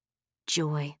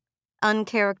 Joy,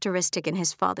 uncharacteristic in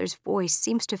his father's voice,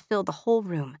 seems to fill the whole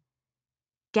room.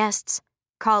 Guests,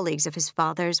 colleagues of his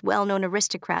father's, well-known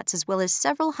aristocrats, as well as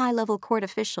several high-level court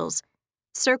officials,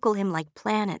 circle him like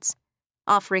planets,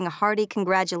 offering hearty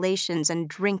congratulations and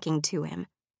drinking to him.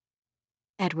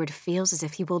 Edward feels as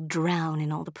if he will drown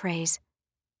in all the praise.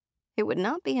 It would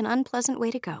not be an unpleasant way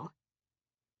to go.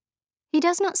 He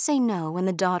does not say no when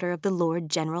the daughter of the Lord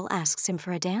General asks him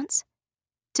for a dance.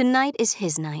 Tonight is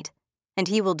his night, and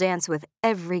he will dance with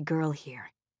every girl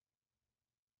here.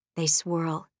 They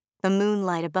swirl. The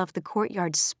moonlight above the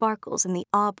courtyard sparkles in the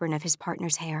auburn of his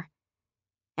partner's hair,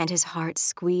 and his heart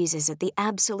squeezes at the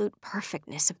absolute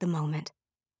perfectness of the moment.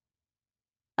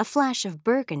 A flash of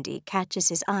burgundy catches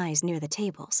his eyes near the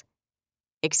tables.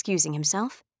 Excusing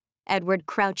himself, Edward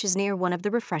crouches near one of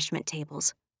the refreshment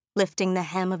tables, lifting the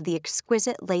hem of the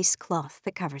exquisite lace cloth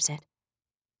that covers it.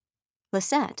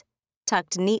 Lisette,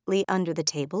 tucked neatly under the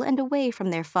table and away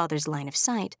from their father's line of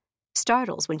sight,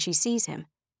 startles when she sees him.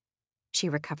 She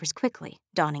recovers quickly,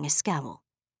 donning a scowl.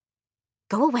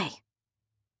 Go away.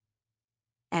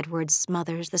 Edward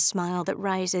smothers the smile that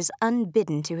rises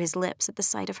unbidden to his lips at the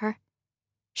sight of her.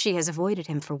 She has avoided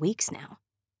him for weeks now.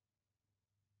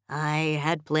 I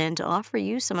had planned to offer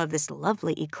you some of this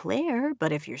lovely eclair,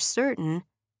 but if you're certain...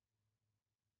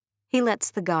 He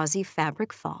lets the gauzy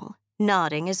fabric fall,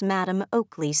 nodding as Madame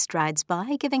Oakley strides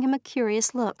by, giving him a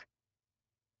curious look.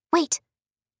 Wait!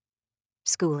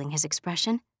 Schooling his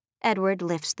expression, Edward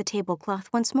lifts the tablecloth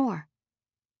once more.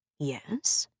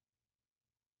 Yes?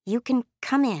 You can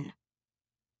come in.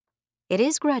 It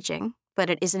is grudging, but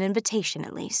it is an invitation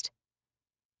at least.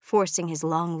 Forcing his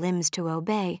long limbs to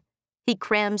obey, he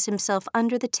crams himself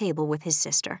under the table with his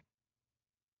sister.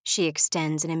 She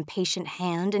extends an impatient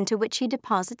hand into which he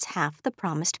deposits half the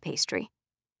promised pastry.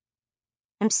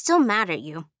 I'm still mad at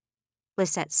you,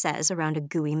 Lisette says around a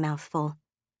gooey mouthful.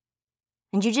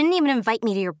 And you didn't even invite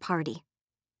me to your party.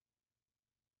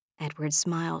 Edward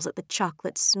smiles at the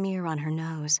chocolate smear on her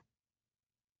nose.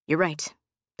 You're right.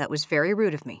 That was very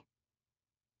rude of me.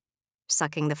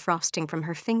 Sucking the frosting from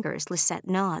her fingers, Lisette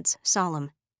nods,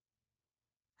 solemn.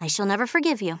 I shall never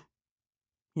forgive you.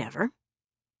 Never?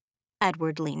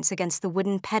 Edward leans against the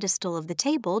wooden pedestal of the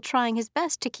table, trying his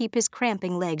best to keep his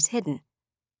cramping legs hidden.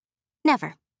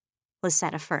 Never,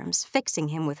 Lisette affirms, fixing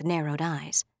him with narrowed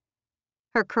eyes.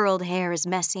 Her curled hair is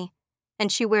messy,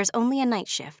 and she wears only a night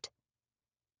shift.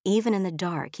 Even in the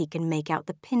dark, he can make out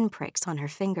the pinpricks on her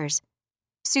fingers,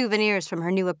 souvenirs from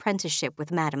her new apprenticeship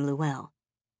with Madame Luelle.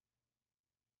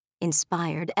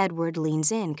 Inspired, Edward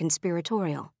leans in,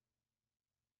 conspiratorial.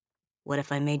 What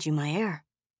if I made you my heir?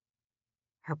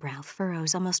 Her brow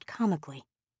furrows almost comically.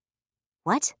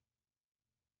 What?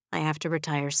 I have to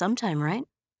retire sometime, right?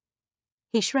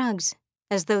 He shrugs,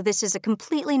 as though this is a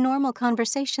completely normal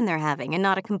conversation they're having and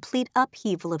not a complete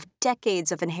upheaval of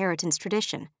decades of inheritance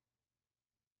tradition.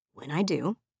 When I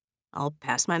do, I'll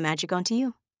pass my magic on to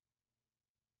you.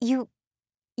 You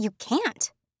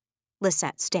can't,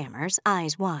 Lisette stammers,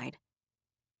 eyes wide.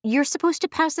 You're supposed to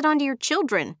pass it on to your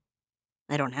children.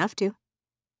 I don't have to,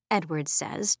 Edward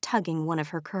says, tugging one of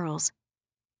her curls.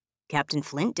 Captain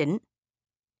Flint didn't.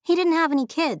 He didn't have any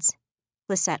kids,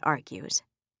 Lisette argues.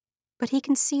 But he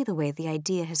can see the way the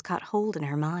idea has caught hold in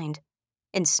her mind,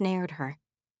 ensnared her.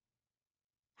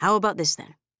 How about this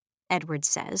then? Edward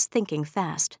says, thinking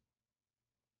fast.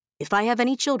 If I have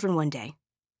any children one day,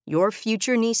 your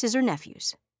future nieces or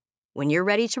nephews, when you're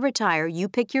ready to retire, you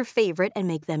pick your favorite and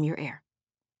make them your heir.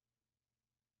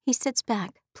 He sits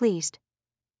back, pleased.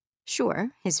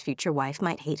 Sure, his future wife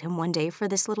might hate him one day for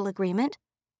this little agreement,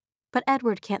 but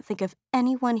Edward can't think of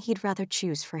anyone he'd rather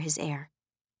choose for his heir.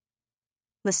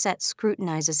 Lisette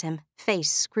scrutinizes him,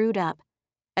 face screwed up,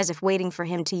 as if waiting for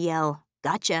him to yell,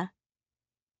 Gotcha.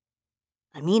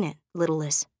 I mean it, little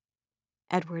Liz,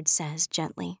 Edward says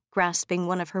gently, grasping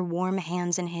one of her warm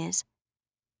hands in his.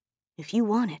 If you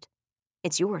want it,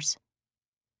 it's yours.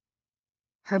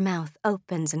 Her mouth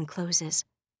opens and closes,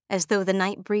 as though the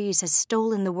night breeze has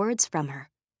stolen the words from her.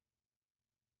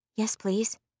 Yes,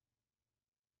 please.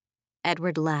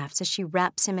 Edward laughs as she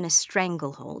wraps him in a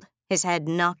stranglehold, his head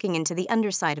knocking into the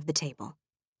underside of the table.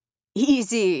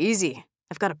 Easy, easy.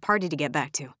 I've got a party to get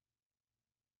back to.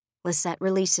 Lisette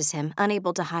releases him,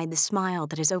 unable to hide the smile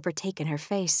that has overtaken her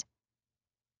face.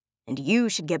 And you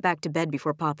should get back to bed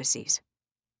before Papa sees,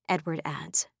 Edward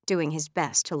adds, doing his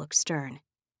best to look stern.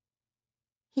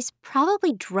 He's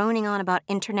probably droning on about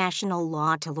international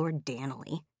law to Lord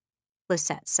Danley,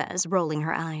 Lisette says, rolling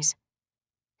her eyes.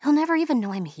 He'll never even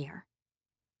know I'm here.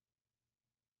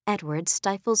 Edward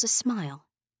stifles a smile.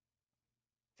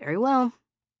 Very well,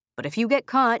 but if you get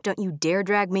caught, don't you dare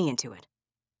drag me into it.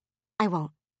 I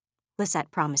won't,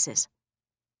 Lisette promises.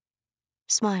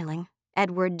 Smiling,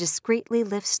 Edward discreetly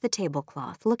lifts the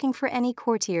tablecloth, looking for any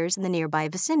courtiers in the nearby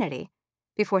vicinity,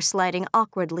 before sliding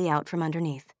awkwardly out from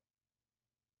underneath.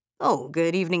 Oh,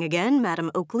 good evening again,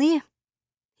 Madam Oakley,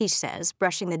 he says,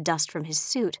 brushing the dust from his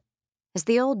suit, as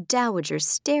the old dowager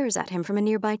stares at him from a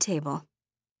nearby table.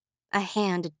 A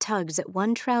hand tugs at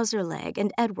one trouser leg,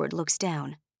 and Edward looks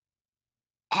down.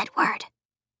 Edward!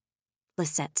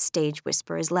 Lisette's stage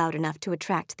whisper is loud enough to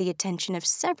attract the attention of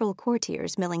several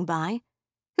courtiers milling by,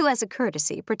 who as a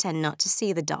courtesy pretend not to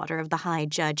see the daughter of the high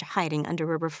judge hiding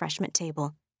under a refreshment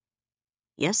table.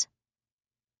 Yes?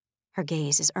 Her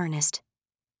gaze is earnest.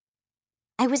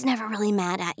 I was never really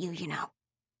mad at you, you know.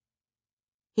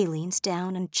 He leans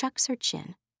down and chucks her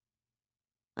chin.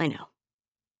 I know.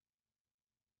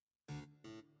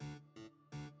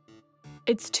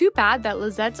 It's too bad that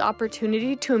Lisette's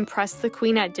opportunity to impress the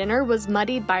Queen at dinner was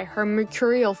muddied by her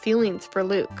mercurial feelings for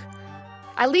Luke.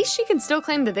 At least she can still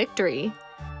claim the victory.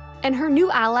 And her new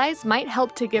allies might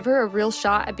help to give her a real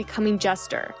shot at becoming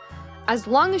Jester, as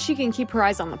long as she can keep her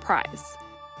eyes on the prize.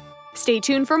 Stay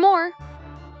tuned for more!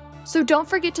 So don't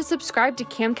forget to subscribe to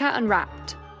CamCat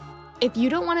Unwrapped. If you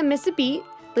don't want to miss a beat,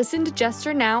 listen to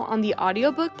Jester now on the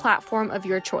audiobook platform of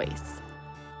your choice.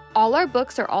 All our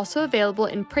books are also available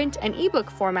in print and ebook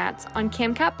formats on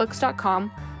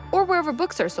camcatbooks.com or wherever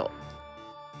books are sold.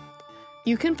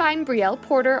 You can find Brielle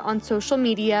Porter on social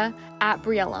media at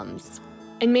Briellums,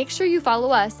 and make sure you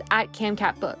follow us at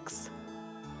CamCat Books.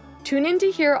 Tune in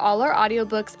to hear all our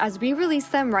audiobooks as we release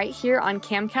them right here on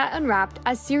CamCat Unwrapped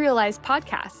as serialized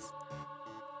podcasts.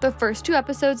 The first 2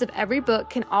 episodes of every book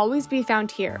can always be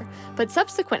found here, but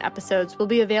subsequent episodes will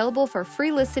be available for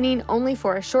free listening only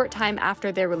for a short time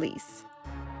after their release.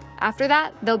 After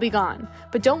that, they'll be gone,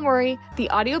 but don't worry, the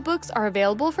audiobooks are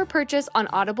available for purchase on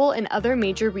Audible and other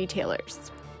major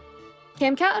retailers.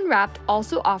 CamCat Unwrapped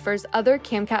also offers other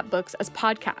CamCat books as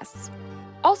podcasts.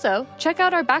 Also, check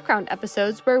out our background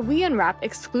episodes where we unwrap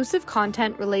exclusive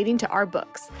content relating to our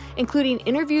books, including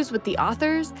interviews with the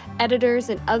authors, editors,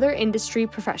 and other industry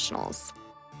professionals.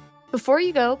 Before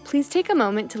you go, please take a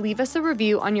moment to leave us a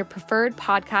review on your preferred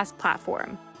podcast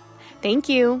platform. Thank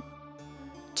you.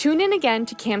 Tune in again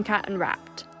to CamCat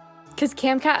Unwrapped, because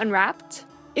CamCat Unwrapped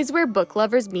is where book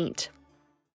lovers meet.